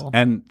is. So cool.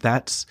 And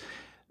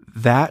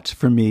that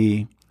for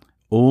me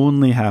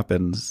only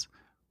happens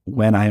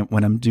when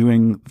I'm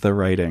doing the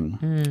writing,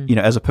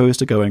 as opposed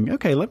to going,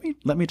 okay, let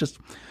me just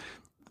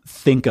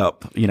think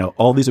up,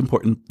 all these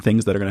important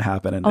things that are going to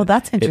happen. And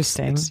that's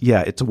interesting.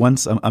 It's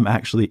once I'm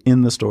actually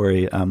in the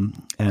story,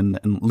 and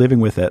living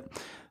with it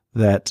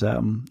that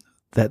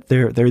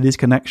there are these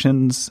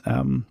connections,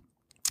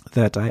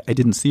 that I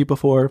didn't see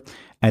before.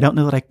 I don't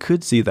know that I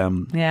could see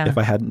them if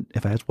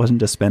I wasn't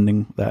just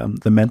spending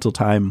the mental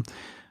time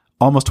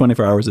almost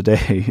 24 hours a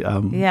day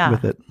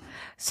with it.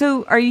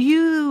 So are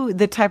you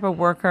the type of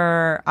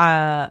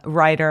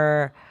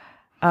writer,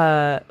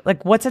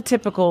 like what's a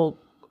typical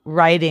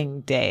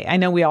writing day? I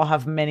know we all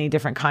have many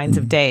different kinds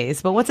of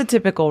days, but what's a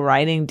typical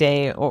writing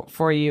day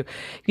for you?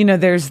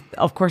 There's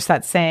of course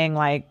that saying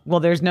like, well,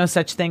 there's no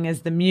such thing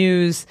as the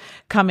muse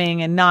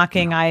coming and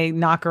knocking. I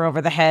knock her over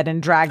the head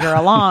and drag her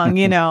along,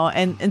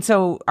 and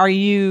so are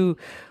you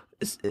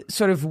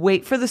sort of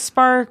wait for the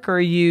spark, or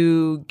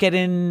you get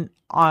in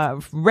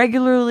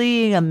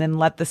regularly and then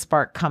let the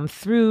spark come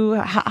through?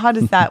 How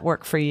does that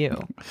work for you?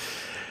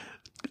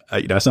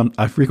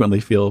 I frequently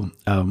feel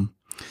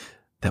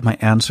that my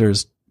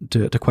answers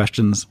to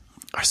questions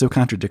are so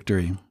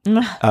contradictory,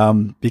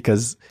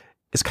 because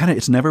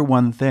it's never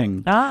one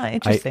thing.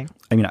 Interesting.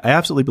 I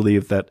absolutely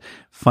believe that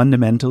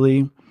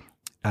fundamentally,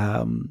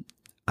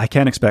 I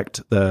can't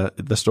expect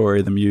the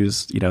story, the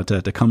muse,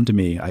 to come to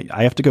me.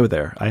 I have to go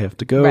there. I have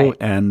to go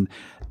and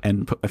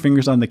put my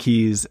fingers on the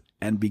keys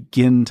and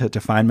begin to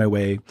find my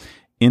way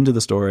into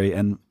the story.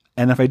 And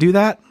if I do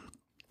that,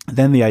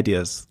 then the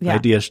ideas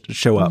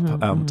show up.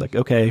 It's like,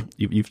 okay,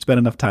 you've spent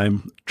enough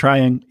time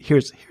trying.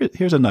 Here's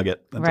a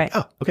nugget. It's like,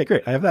 oh, okay,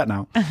 great. I have that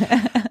now.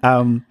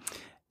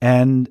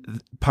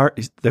 And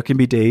there can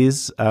be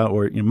days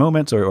or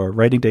moments or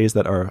writing days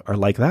that are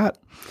like that,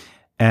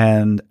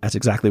 and that's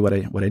exactly what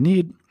I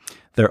need.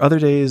 There are other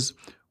days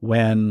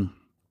when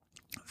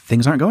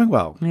things aren't going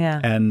well,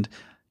 and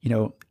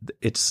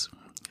it's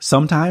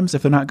sometimes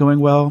if they're not going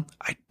well,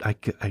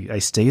 I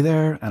stay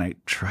there and I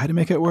try to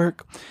make it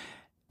work.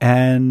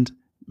 And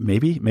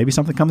maybe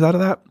something comes out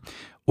of that,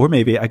 or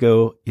maybe I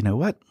go, you know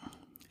what,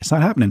 it's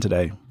not happening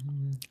today.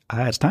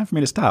 It's time for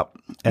me to stop.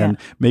 And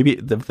maybe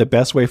the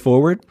best way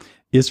forward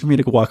is for me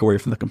to walk away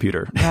from the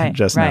computer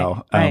just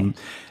now, and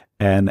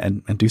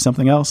do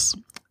something else.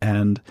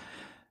 And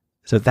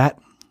so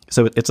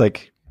it's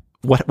like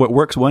what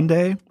works one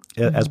day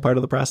as part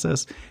of the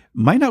process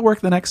might not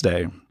work the next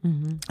day.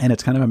 And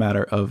it's kind of a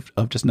matter of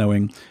just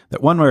knowing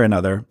that one way or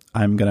another,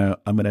 I'm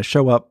gonna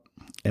show up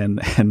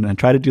and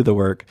try to do the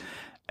work,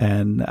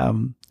 and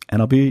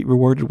I'll be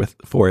rewarded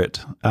for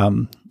it.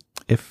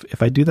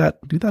 If I do that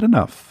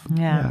enough.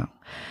 Yeah.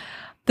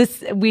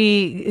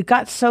 We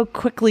got so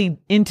quickly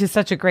into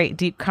such a great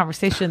deep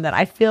conversation that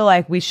I feel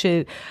like we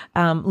should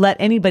let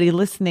anybody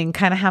listening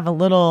kind of have a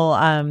little,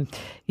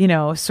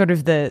 sort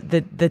of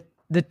the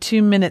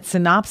 2-minute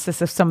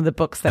synopsis of some of the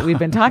books that we've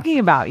been talking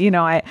about.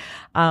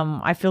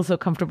 I feel so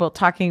comfortable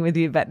talking with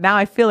you, but now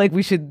I feel like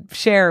we should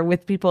share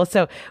with people.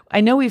 So I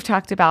know we've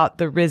talked about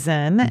The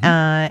Risen,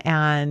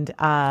 and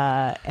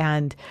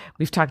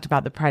we've talked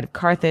about The Pride of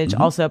Carthage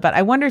also, but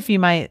I wonder if you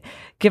might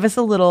give us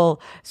a little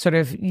sort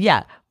of,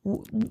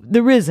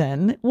 The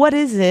Risen, what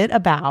is it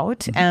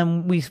about?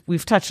 And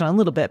we've touched on a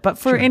little bit, but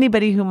for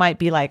anybody who might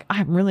be like,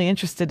 I'm really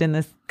interested in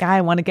this guy,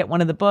 I want to get one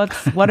of the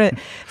books.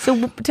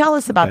 So tell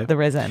us about The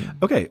Risen.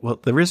 Okay. Well,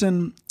 The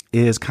Risen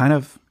is kind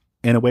of,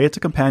 in a way, it's a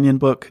companion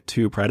book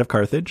to Pride of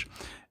Carthage.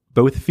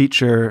 Both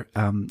feature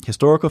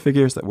historical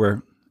figures that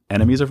were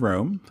enemies of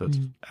Rome. So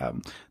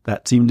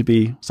that seemed to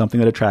be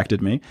something that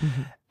attracted me.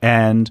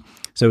 And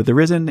so The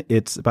Risen,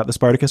 it's about the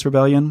Spartacus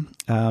rebellion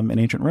in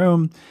ancient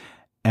Rome.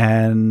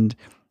 And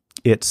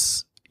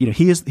it's,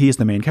 he is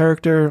the main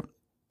character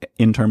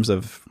in terms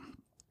of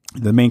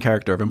the main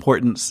character of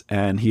importance,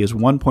 and he is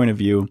one point of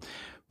view.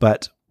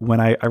 But when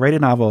I write a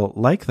novel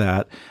like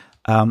that,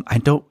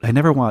 I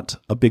never want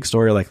a big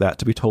story like that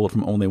to be told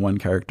from only one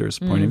character's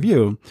point of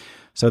view.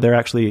 So there are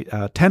actually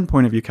 10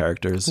 point of view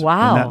characters in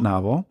that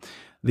novel.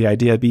 The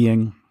idea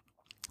being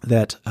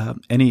that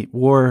any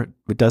war,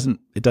 it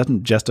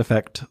doesn't just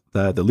affect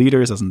the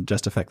leaders, doesn't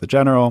just affect the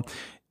general.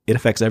 It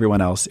affects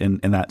everyone else in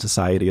that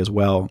society as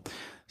well.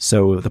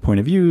 So the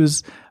point of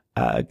views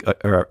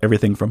are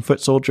everything from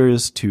foot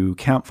soldiers to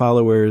camp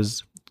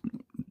followers,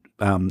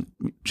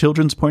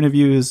 children's point of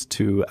views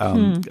to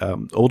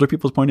older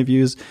people's point of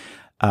views.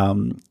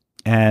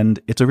 And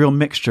it's a real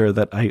mixture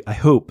that I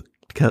hope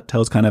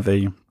tells kind of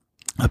a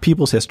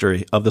people's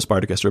history of the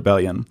Spartacus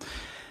rebellion.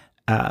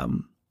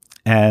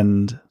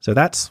 And so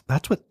that's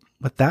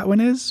what that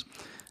one is.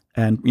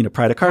 And,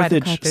 Pride of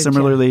Carthage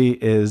similarly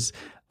is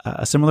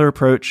a similar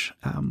approach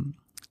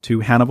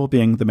to Hannibal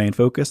being the main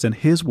focus, and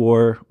his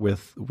war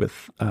with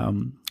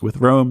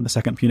Rome, the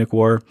Second Punic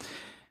War.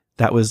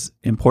 That was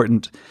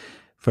important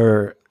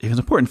for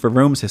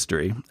Rome's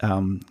history.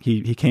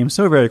 He came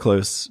so very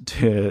close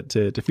to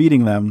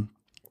defeating them,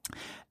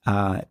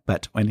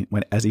 but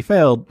as he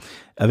failed,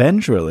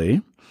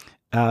 eventually,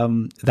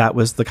 that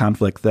was the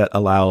conflict that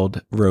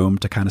allowed Rome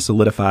to kind of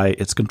solidify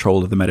its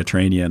control of the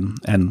Mediterranean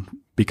and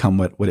become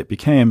what it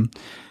became.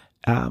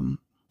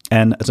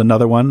 And it's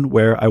another one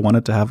where I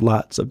wanted to have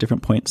lots of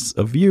different points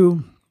of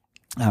view,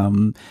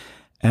 and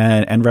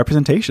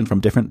representation from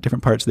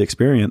different parts of the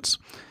experience.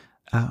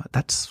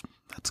 That's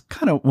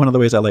kind of one of the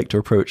ways I like to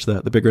approach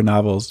the bigger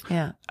novels.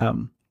 Yeah.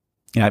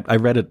 I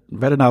read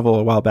a novel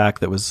a while back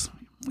that was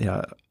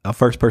a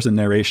first person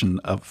narration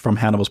from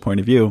Hannibal's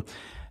point of view,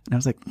 and I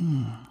was like,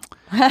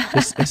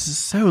 this is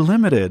so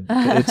limited.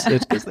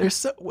 It's because there's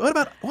so. What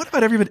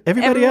about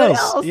everybody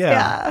else?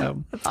 Yeah.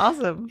 That's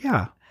awesome.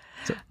 Yeah.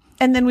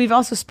 And then we've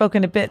also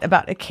spoken a bit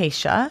about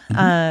Acacia,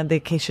 the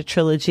Acacia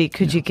trilogy.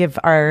 Could you give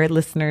our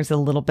listeners a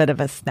little bit of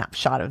a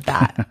snapshot of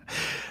that?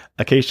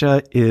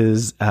 Acacia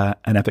is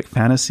an epic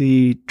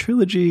fantasy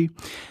trilogy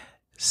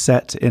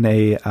set in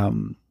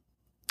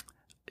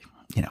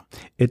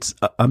it's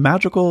a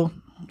magical,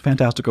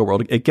 fantastical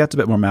world. It gets a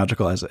bit more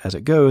magical as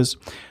it goes.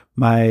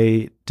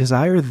 My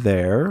desire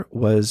there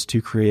was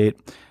to create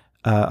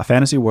a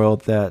fantasy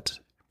world that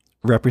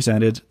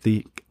represented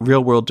the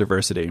real world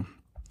diversity,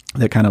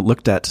 that kind of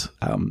looked at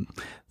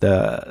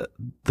the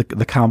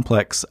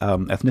complex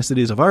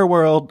ethnicities of our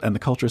world and the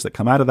cultures that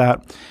come out of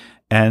that,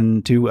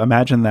 and to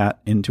imagine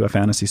that into a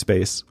fantasy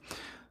space.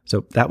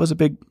 So that was a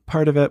big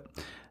part of it.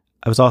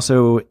 I was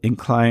also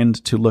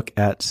inclined to look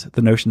at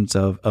the notions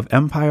of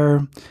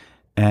empire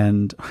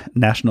and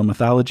national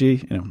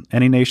mythology.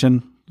 Any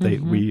nation,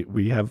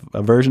 we have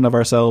a version of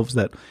ourselves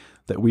that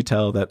we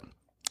tell that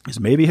is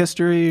maybe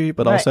history,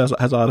 but also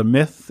has a lot of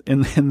myth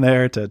in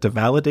there to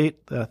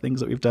validate the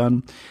things that we've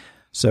done.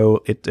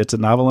 So it's a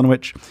novel in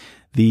which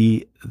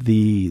the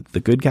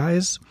good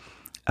guys,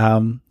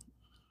 don't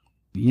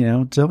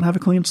have a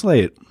clean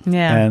slate.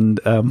 Yeah. And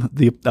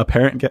the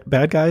apparent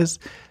bad guys,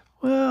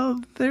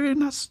 well, they're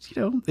not.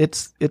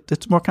 It's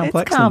more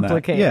complex. It's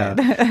complicated.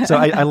 Than that. Yeah. So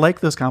I like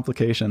those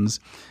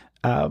complications,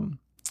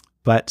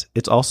 but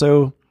it's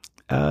also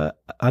a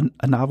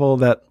novel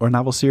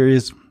novel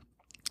series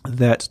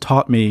that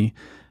taught me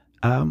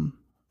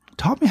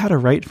taught me how to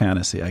write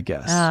fantasy, I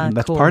guess. And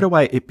that's cool. part of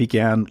why it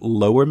began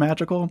lower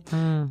magical,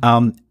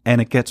 and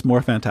it gets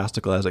more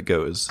fantastical as it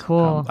goes.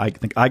 Cool. I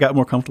think I got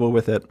more comfortable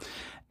with it,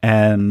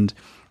 and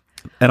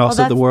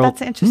also the world.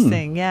 That's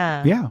interesting.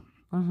 Yeah. Yeah.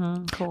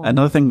 Cool.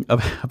 Another thing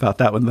about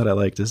that one that I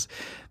liked is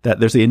that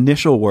there's the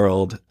initial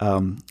world,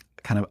 kind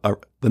of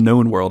the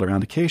known world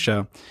around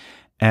Acacia,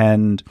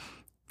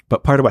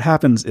 but part of what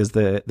happens is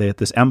that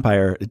this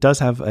empire, it does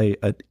have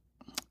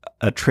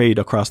a trade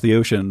across the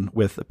ocean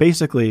with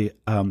basically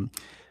an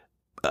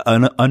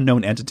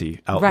unknown entity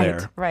out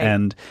there. Right.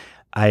 And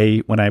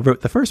when I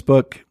wrote the first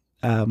book,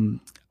 I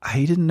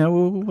didn't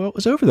know what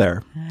was over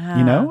there,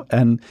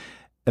 and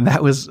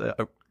that was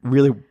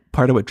really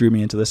part of what drew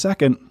me into the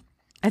second.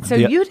 And so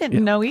you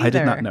didn't know either. I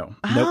did not know.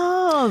 Nope.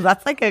 Oh,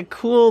 that's like a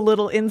cool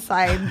little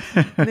inside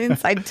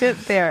tip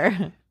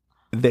there.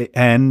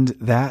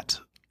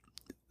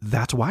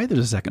 That's why there's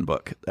a second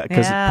book,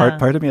 because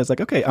part of me is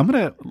like, okay, I'm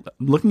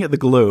looking at the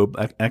globe.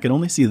 I can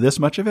only see this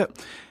much of it,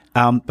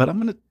 but I'm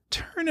gonna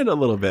turn it a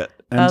little bit.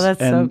 And, that's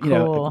so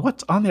cool.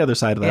 What's on the other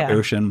side of that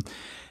ocean?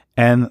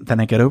 And then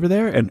I get over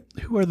there, and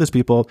who are these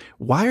people?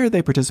 Why are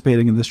they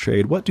participating in this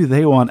trade? What do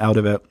they want out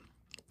of it?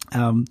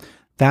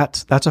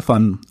 That's a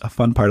fun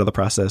part of the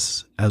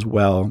process as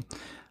well.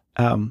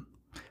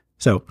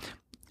 So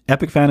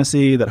epic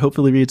fantasy that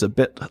hopefully reads a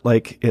bit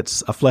like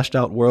it's a fleshed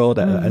out world,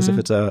 as if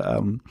it's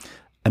an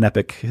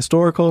epic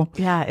historical.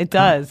 Yeah, it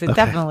does. It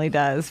definitely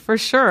does, for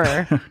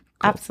sure. Cool.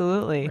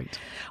 Absolutely. Right.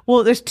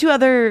 Well, there's two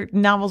other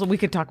novels that we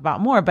could talk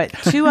about more, but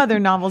two other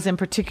novels in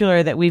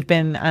particular that we've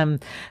been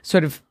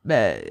sort of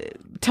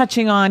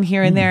touching on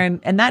here and there,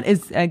 and that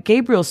is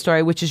Gabriel's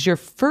Story, which is your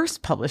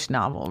first published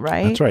novel,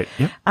 right? That's right.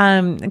 Yep.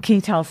 Can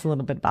you tell us a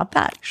little bit about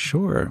that?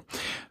 Sure.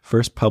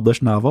 First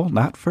published novel,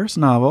 not first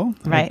novel.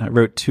 Right. I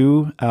wrote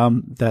two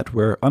that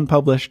were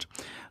unpublished.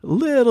 A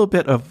little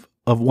bit of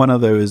one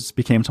of those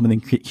became some of the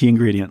key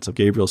ingredients of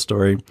Gabriel's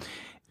Story.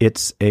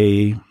 It's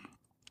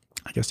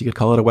I guess you could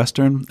call it a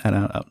Western,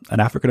 an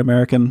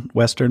African-American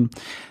Western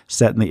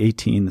set in the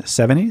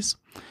 1870s.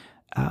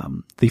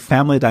 The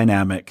family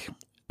dynamic,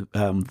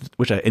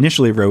 which I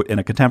initially wrote in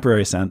a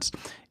contemporary sense,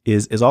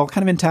 is all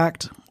kind of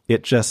intact.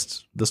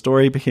 The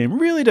story became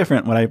really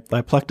different when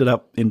I plucked it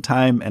up in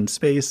time and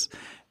space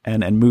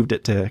and moved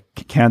it to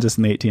Kansas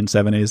in the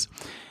 1870s.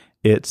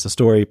 It's a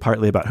story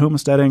partly about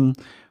homesteading,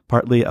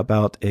 partly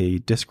about a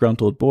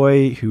disgruntled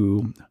boy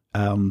who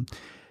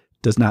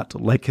does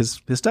not like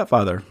his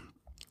stepfather,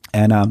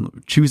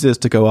 and chooses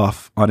to go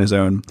off on his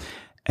own,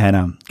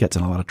 and gets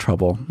in a lot of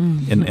trouble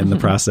in the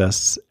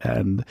process,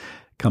 and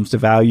comes to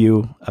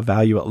value a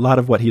lot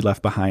of what he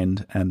left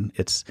behind, and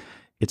it's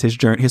his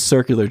journey, his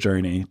circular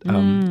journey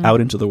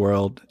out into the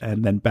world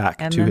and then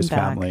back to his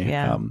family.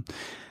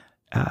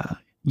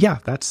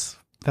 That's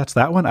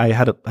that one.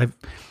 I've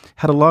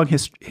had a long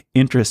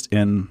interest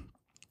in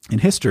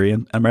history,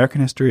 in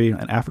American history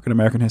and African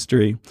American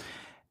history,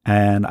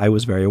 and I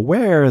was very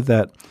aware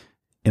that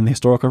in the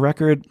historical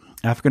record,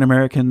 African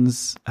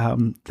Americans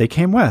they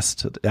came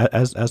west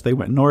as they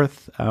went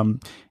north,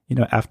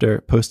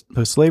 after post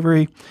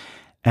slavery,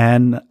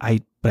 but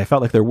I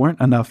felt like there weren't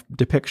enough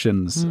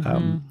depictions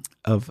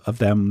of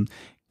them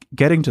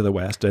getting to the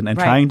west and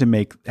trying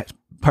to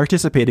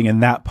participating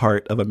in that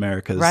part of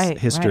America's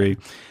history.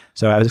 Right.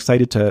 So I was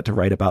excited to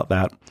write about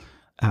that.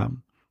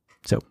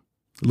 So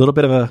a little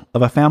bit of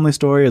a family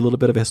story, a little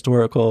bit of a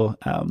historical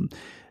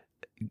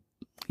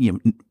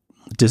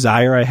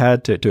desire I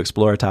had to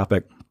explore a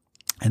topic.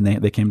 And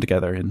they came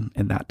together in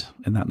that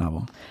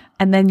novel.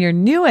 And then your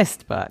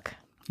newest book.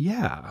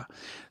 Yeah.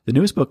 The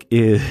newest book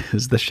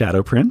is The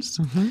Shadow Prince.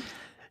 Mm-hmm.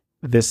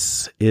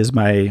 This is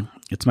my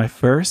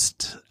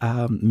first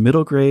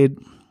middle grade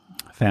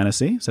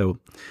fantasy. So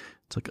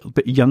it's like a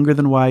bit younger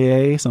than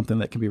YA, something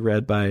that can be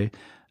read by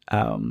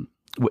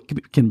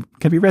can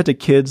be read to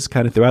kids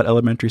kind of throughout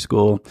elementary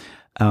school.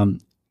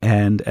 And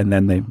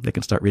then they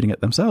can start reading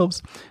it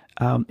themselves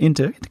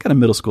into kind of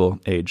middle school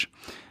age.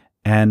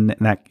 And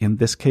in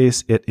this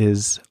case,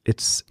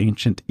 it's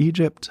ancient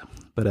Egypt,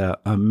 but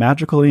a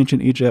magical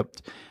ancient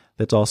Egypt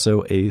that's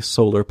also a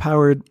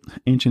solar-powered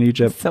ancient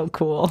Egypt. So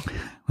cool.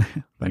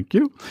 Thank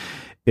you.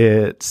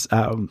 It's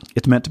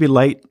meant to be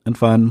light and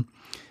fun.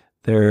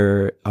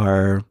 There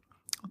are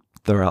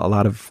a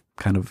lot of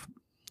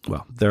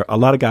there are a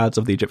lot of gods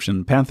of the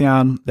Egyptian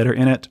pantheon that are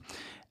in it,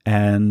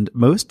 and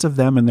most of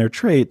them and their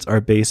traits are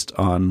based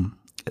on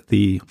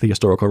the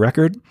historical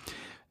record.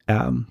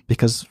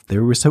 Because they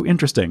were so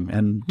interesting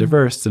and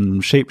diverse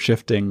and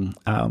shape-shifting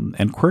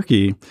and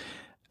quirky.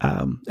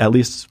 At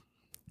least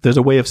there's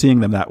a way of seeing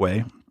them that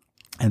way,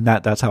 and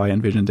that's how I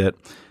envisioned it.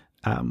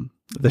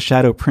 The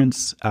Shadow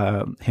Prince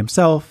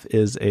himself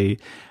is a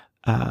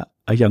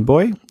young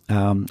boy,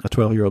 a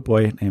 12-year-old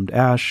boy named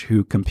Ash,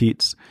 who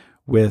competes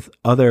with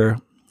other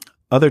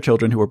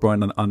children who were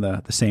born on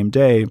the same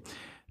day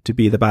to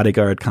be the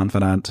bodyguard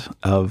confidant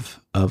of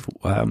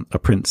a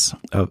prince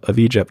of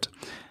Egypt.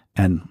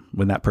 And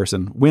when that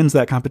person wins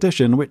that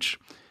competition, which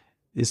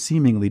is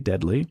seemingly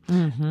deadly,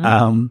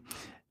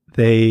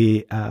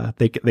 they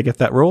get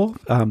that role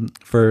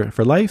for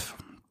life.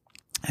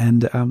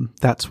 And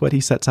that's what he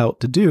sets out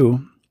to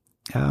do.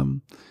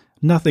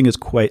 Nothing is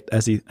quite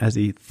as he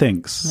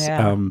thinks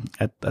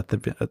at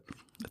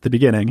the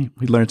beginning.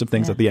 He learns some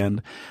things at the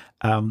end.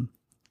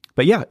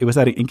 But yeah, it was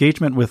that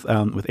engagement with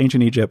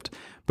ancient Egypt,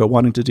 but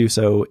wanting to do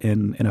so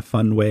in a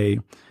fun way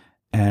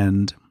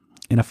and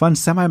in a fun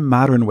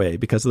semi-modern way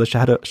because of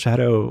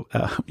the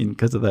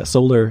because of the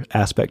solar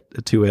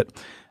aspect to it.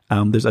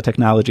 There's a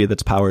technology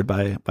that's powered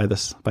by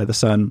the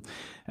sun,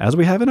 as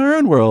we have in our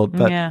own world,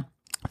 but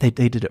they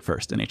did it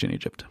first in ancient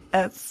Egypt.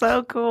 That's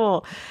so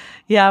cool.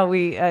 Yeah,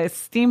 we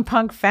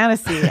steampunk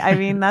fantasy. I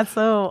mean, that's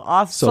so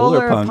awesome.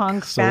 Solar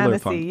punk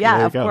fantasy.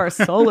 Yeah, of course,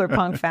 solar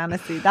punk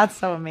fantasy. That's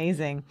so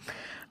amazing.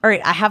 All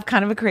right, I have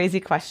kind of a crazy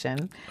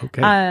question.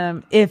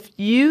 Okay. If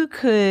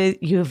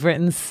you've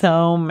written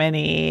so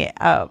many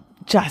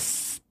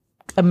just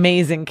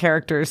amazing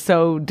characters,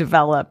 so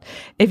developed.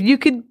 If you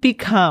could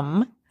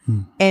become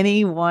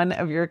any one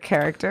of your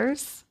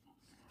characters,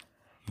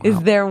 is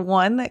there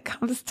one that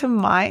comes to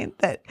mind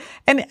that,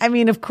 and I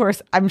mean, of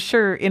course, I'm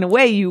sure in a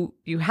way you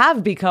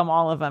have become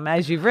all of them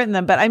as you've written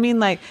them, but I mean,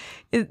 like,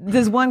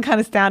 does one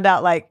kind of stand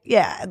out? Like,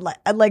 yeah,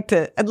 I'd like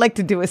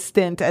to do a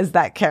stint as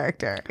that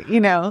character,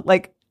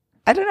 like,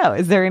 I don't know.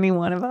 Is there any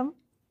one of them?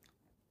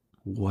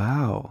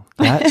 Wow,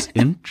 that's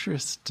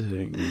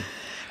interesting.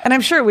 And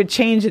I'm sure it would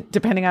change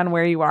depending on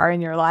where you are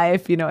in your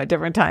life, at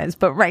different times.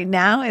 But right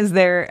now, is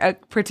there a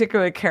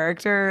particular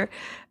character,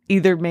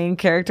 either main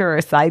character or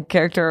a side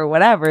character or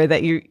whatever,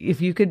 that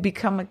if you could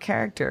become a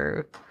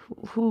character,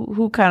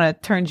 who kind of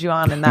turns you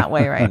on in that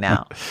way right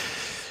now?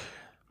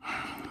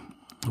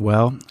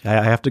 Well,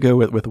 I have to go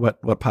with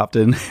what popped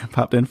in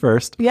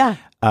first. Yeah.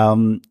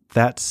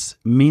 That's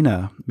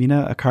Mina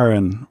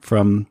Akaran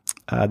from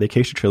the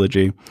Acacia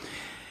trilogy.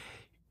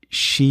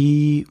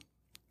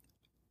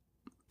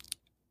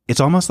 It's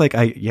almost like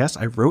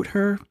I wrote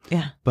her.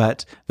 Yeah.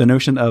 But the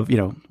notion of,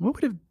 what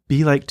would it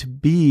be like to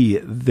be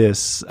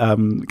this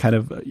kind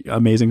of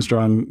amazing,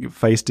 strong,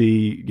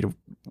 feisty,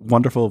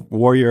 wonderful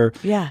warrior,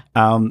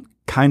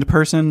 kind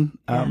person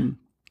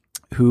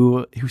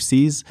who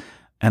sees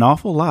an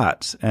awful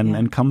lot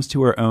and comes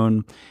to her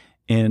own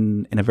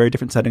in a very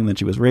different setting than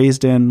she was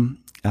raised in,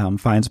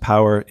 finds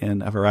power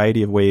in a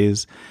variety of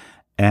ways,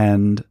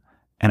 and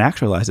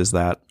actualizes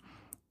that.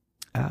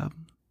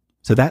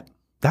 So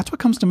that's what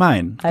comes to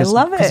mind. I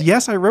love it.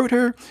 Yes, I wrote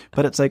her,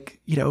 but it's like,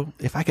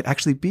 if I could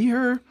actually be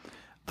her,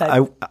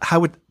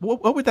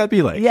 what would that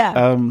be like?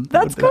 Yeah,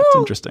 that's cool. That's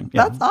interesting.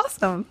 Yeah. That's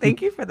awesome.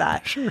 Thank you for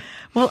that. Sure.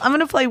 Well, I'm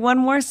going to play one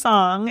more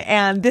song,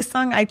 and this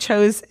song I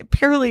chose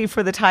purely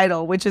for the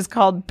title, which is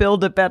called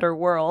 "Build a Better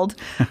World."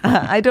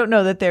 I don't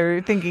know that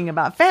they're thinking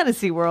about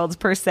fantasy worlds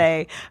per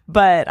se,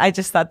 but I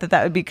just thought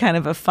that would be kind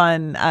of a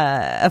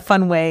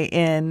fun way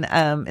in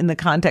the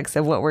context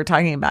of what we're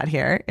talking about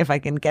here. If I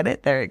can get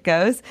it, there it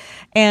goes.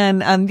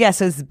 And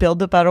so it's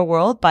 "Build a Better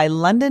World" by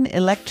London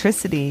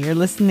Electricity. You're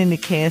listening to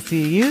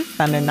KSUU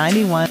Thunder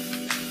 91.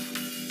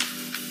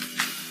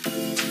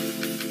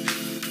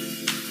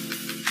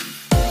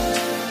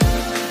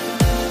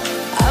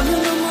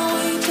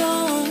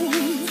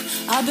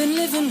 I've been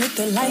living with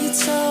the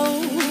lights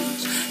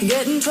out,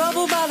 getting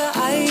troubled by the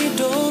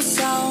idle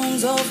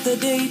sounds of the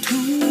day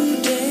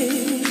to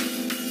day.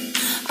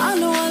 I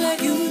know I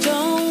let you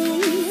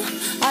down,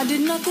 I did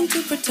nothing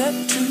to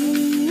protect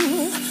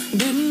you,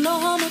 didn't know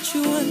how much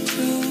you went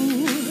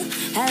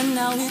through, and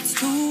now it's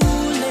too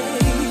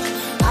late.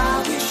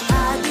 I wish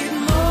I did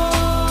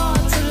more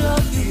to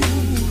love you,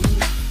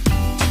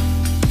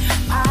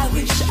 I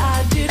wish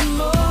I did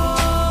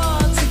more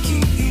to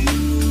keep you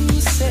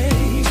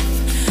safe.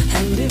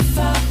 And if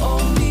I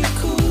only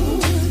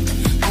could,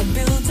 I'd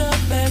build a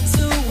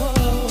better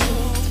world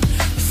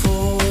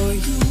for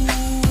you.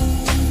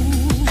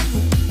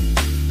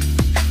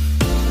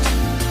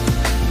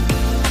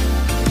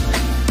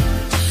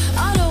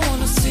 I don't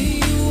wanna see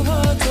you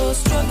hurt or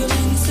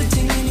struggling,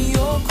 sitting in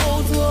your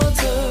cold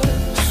water.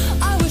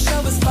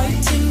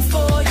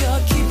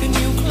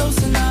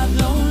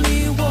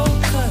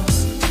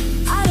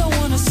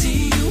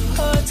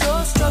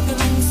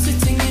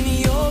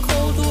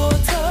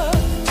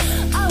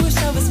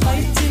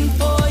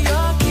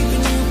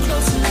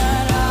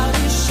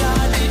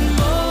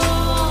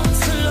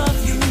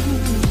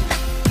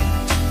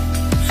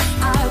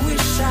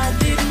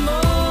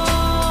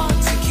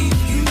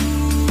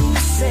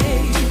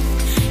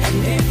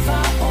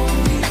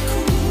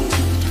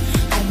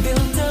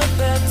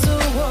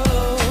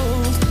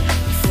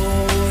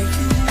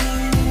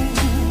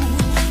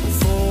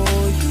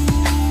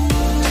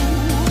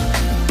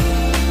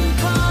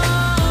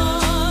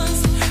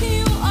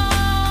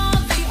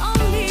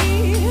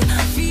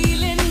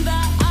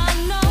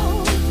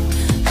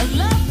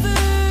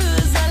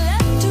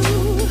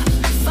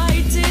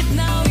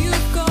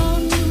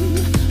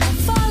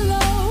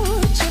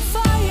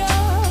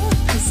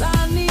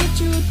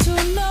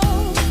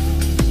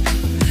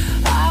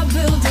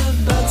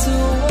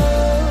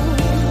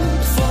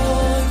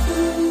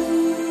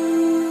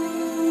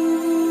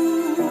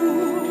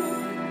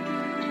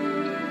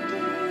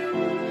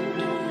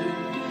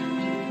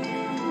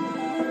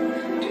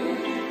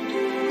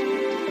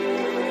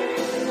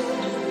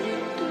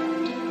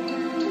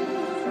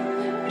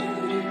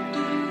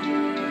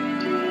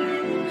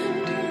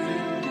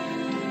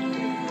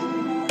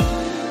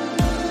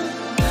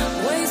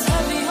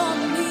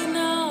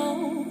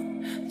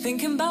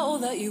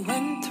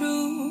 went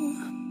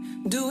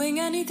through, doing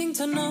anything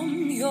to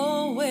numb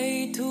your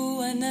way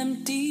to an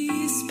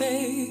empty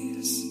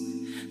space,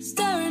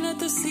 staring at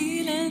the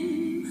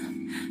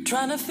ceiling,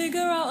 trying to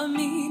figure out a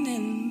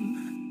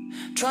meaning,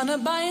 trying to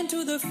buy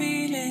into the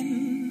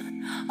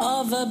feeling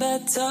of a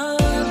better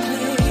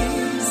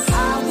place.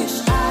 I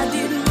wish I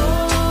did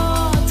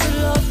more to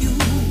love you.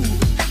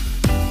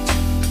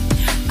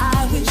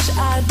 I wish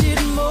I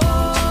did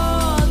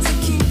more to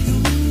keep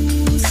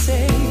you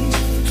safe.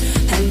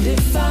 And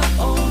if I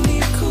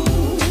only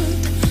could,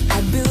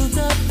 I'd build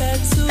a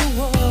better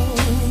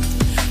world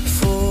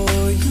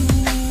for you.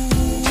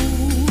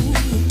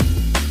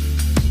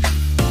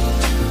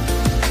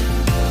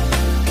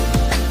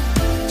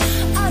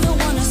 I don't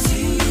wanna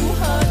see you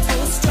hurt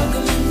or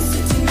struggling,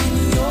 sitting in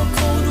your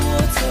cold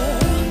water.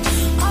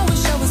 I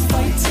wish I was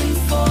fighting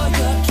for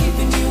you,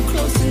 keeping you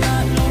close in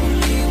that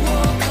lonely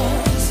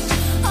walkers.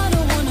 I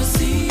don't wanna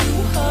see you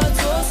hurt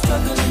or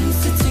struggling,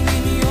 sitting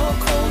in your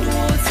cold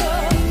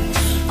water.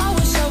 I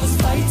wish I was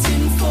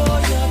fighting for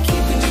you,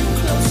 keeping you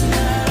close in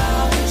that. I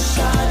wish I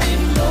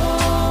did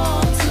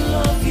more to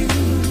love you.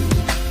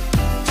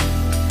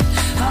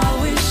 I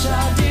wish I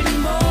did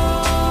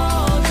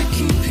more to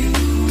keep you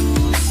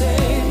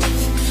safe.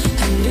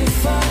 And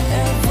if I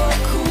ever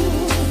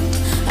could,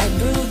 I'd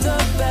build a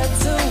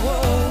better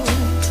world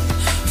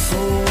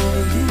for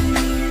you.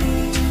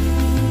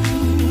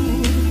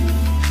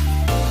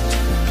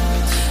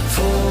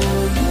 For you.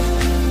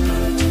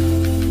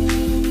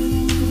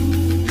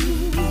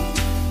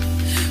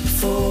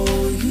 For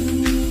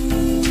you.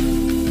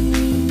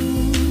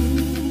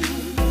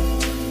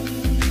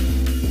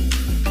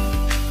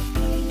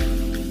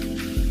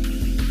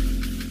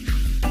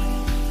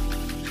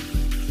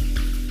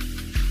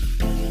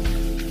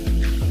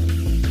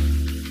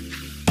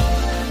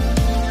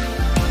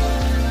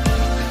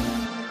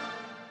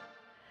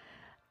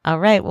 All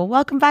right. Well,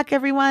 welcome back,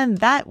 everyone.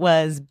 That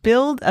was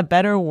Build a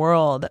Better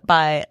World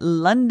by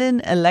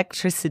London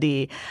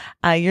Electricity.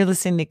 You're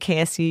listening to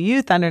KSU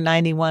Youth under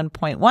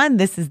 91.1.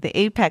 This is the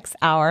Apex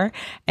Hour,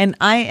 and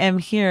I am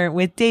here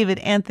with David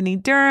Anthony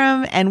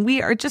Durham, and we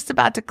are just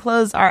about to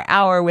close our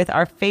hour with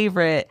our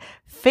favorite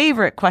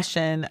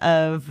question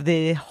of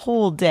the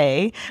whole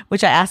day,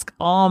 which I ask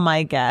all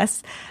my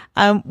guests,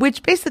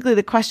 which basically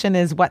the question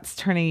is, what's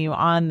turning you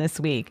on this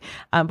week?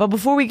 But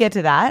before we get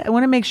to that, I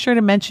want to make sure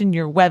to mention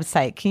your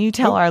website. Can you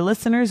tell our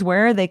listeners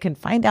where they can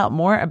find out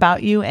more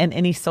about you and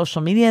any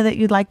social media that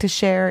you'd like to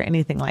share,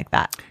 anything like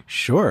that?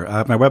 Sure.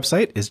 My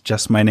website is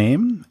just my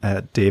name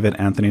at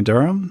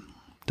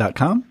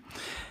davidanthonydurham.com.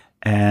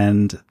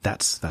 And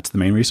that's the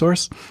main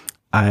resource.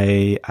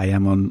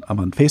 I'm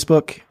on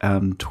Facebook,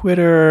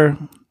 Twitter,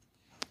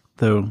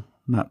 though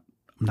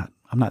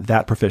I'm not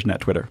that proficient at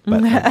Twitter,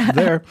 but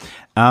there,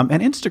 and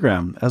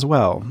Instagram as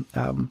well.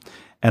 And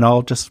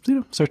all just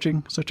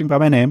searching by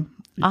my name.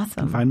 Awesome. You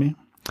can find me.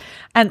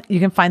 And you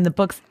can find the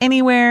books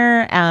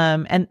anywhere.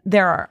 And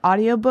there are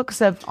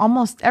audiobooks of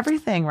almost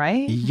everything,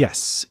 right?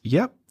 Yes.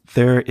 Yep.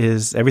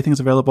 Everything's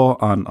available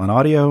on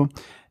audio,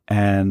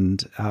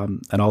 and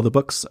all the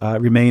books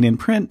remain in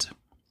print,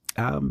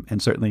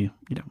 and certainly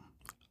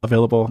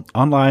available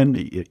online,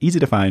 easy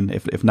to find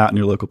if not in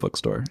your local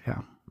bookstore. Yeah.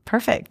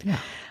 Perfect. Yeah.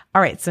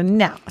 All right. So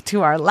now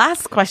to our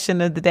last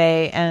question of the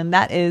day, and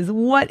that is,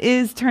 what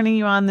is turning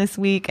you on this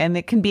week? And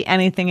it can be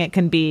anything. It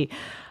can be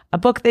a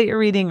book that you're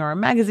reading, or a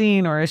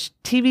magazine, or a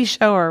TV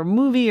show, or a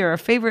movie, or a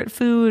favorite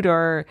food,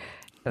 or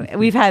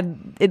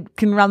it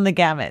can run the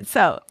gamut.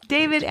 So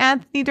David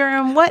Anthony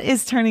Durham, what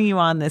is turning you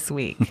on this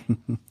week?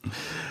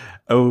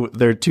 Oh,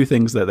 there are two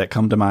things that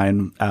come to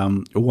mind.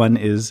 One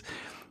is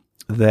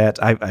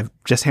that I've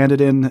just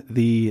handed in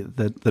the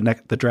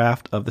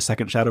draft of the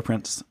second Shadow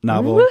Prince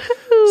novel.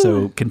 Woo-hoo!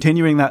 So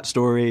continuing that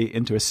story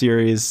into a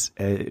series,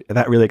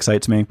 that really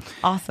excites me.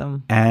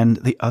 Awesome. And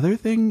the other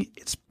thing,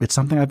 it's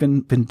something I've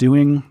been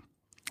doing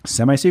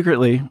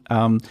semi-secretly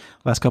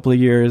last couple of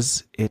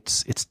years.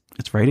 It's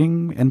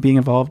writing and being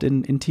involved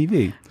in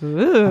TV.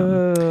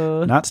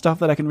 Ooh. Not stuff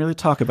that I can really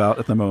talk about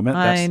at the moment.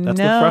 That's the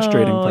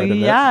frustrating part of it.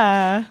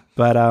 Yeah.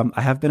 But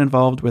I have been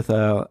involved with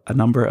a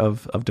number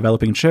of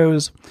developing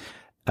shows,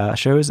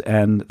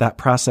 and that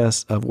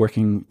process of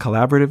working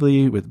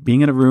collaboratively, with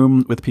being in a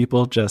room with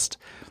people, just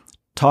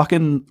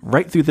talking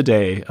right through the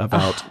day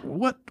about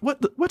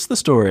what's the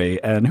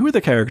story and who are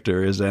the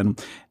characters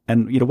and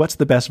what's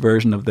the best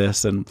version of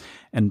this, and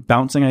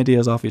bouncing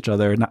ideas off each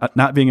other,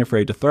 not being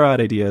afraid to throw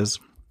out ideas.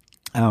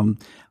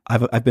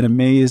 I've been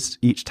amazed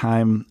each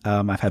time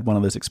I've had one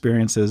of those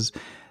experiences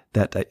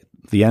that at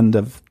the end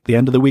of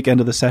the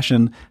weekend of the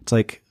session, it's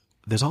like,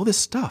 there's all this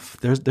stuff.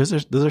 There's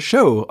a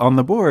show on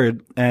the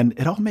board, and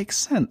it all makes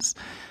sense.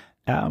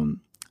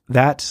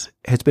 That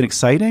has been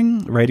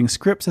exciting. Writing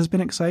scripts has been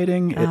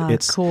exciting.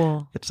 It's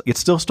cool. It's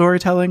still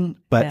storytelling,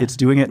 but it's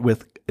doing it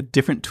with a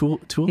different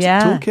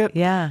toolkit.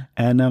 Yeah.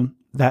 And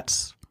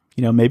that's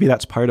maybe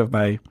that's part of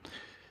my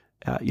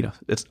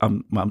it's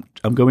I'm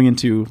going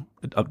into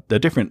a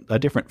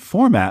different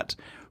format,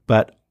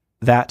 but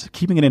that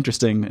keeping it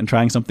interesting and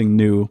trying something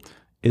new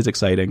is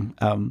exciting.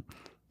 And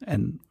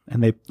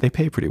And they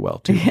pay pretty well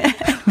too.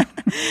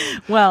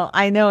 Well,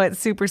 I know it's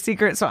super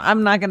secret, so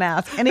I'm not going to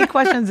ask any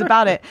questions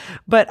about it,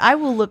 but I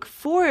will look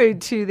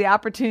forward to the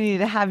opportunity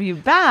to have you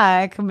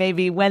back,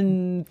 maybe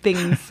when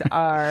things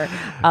are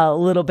a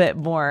little bit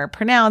more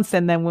pronounced,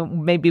 and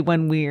then maybe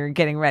when we're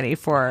getting ready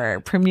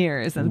for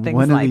premieres and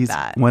things like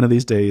that. One of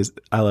these days,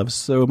 I'll have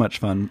so much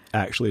fun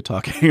actually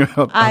talking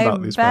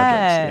about these projects.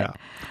 Yeah.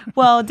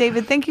 Well,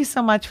 David, thank you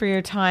so much for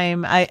your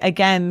time.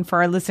 Again,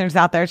 for our listeners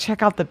out there,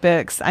 check out the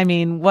books. I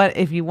mean, what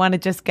if you want to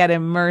just get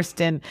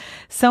immersed in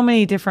so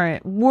many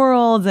different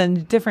worlds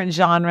and different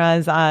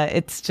genres?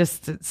 It's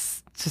just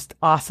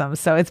awesome.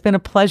 So it's been a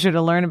pleasure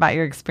to learn about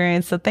your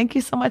experience. So thank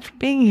you so much for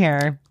being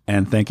here.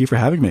 And thank you for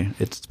having me.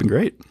 It's been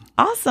great.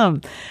 Awesome.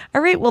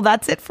 All right. Well,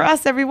 that's it for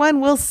us, everyone.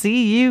 We'll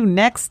see you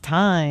next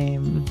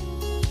time.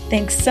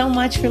 Thanks so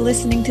much for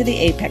listening to the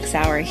Apex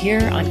Hour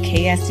here on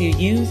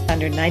KSUU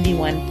Thunder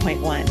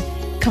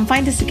 91.1. Come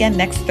find us again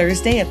next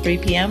Thursday at 3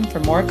 p.m. for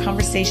more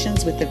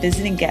conversations with the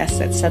visiting guests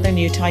at Southern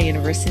Utah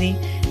University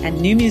and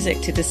new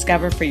music to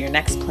discover for your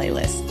next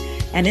playlist.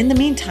 And in the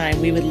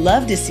meantime, we would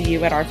love to see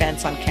you at our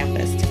events on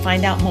campus. To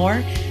find out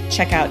more,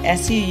 check out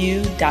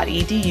suu.edu/apex.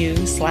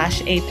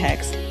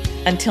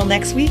 Until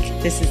next week,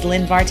 this is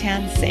Lynn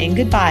Vartan saying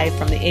goodbye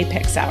from the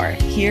Apex Hour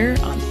here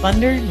on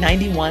Thunder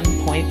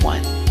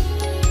 91.1.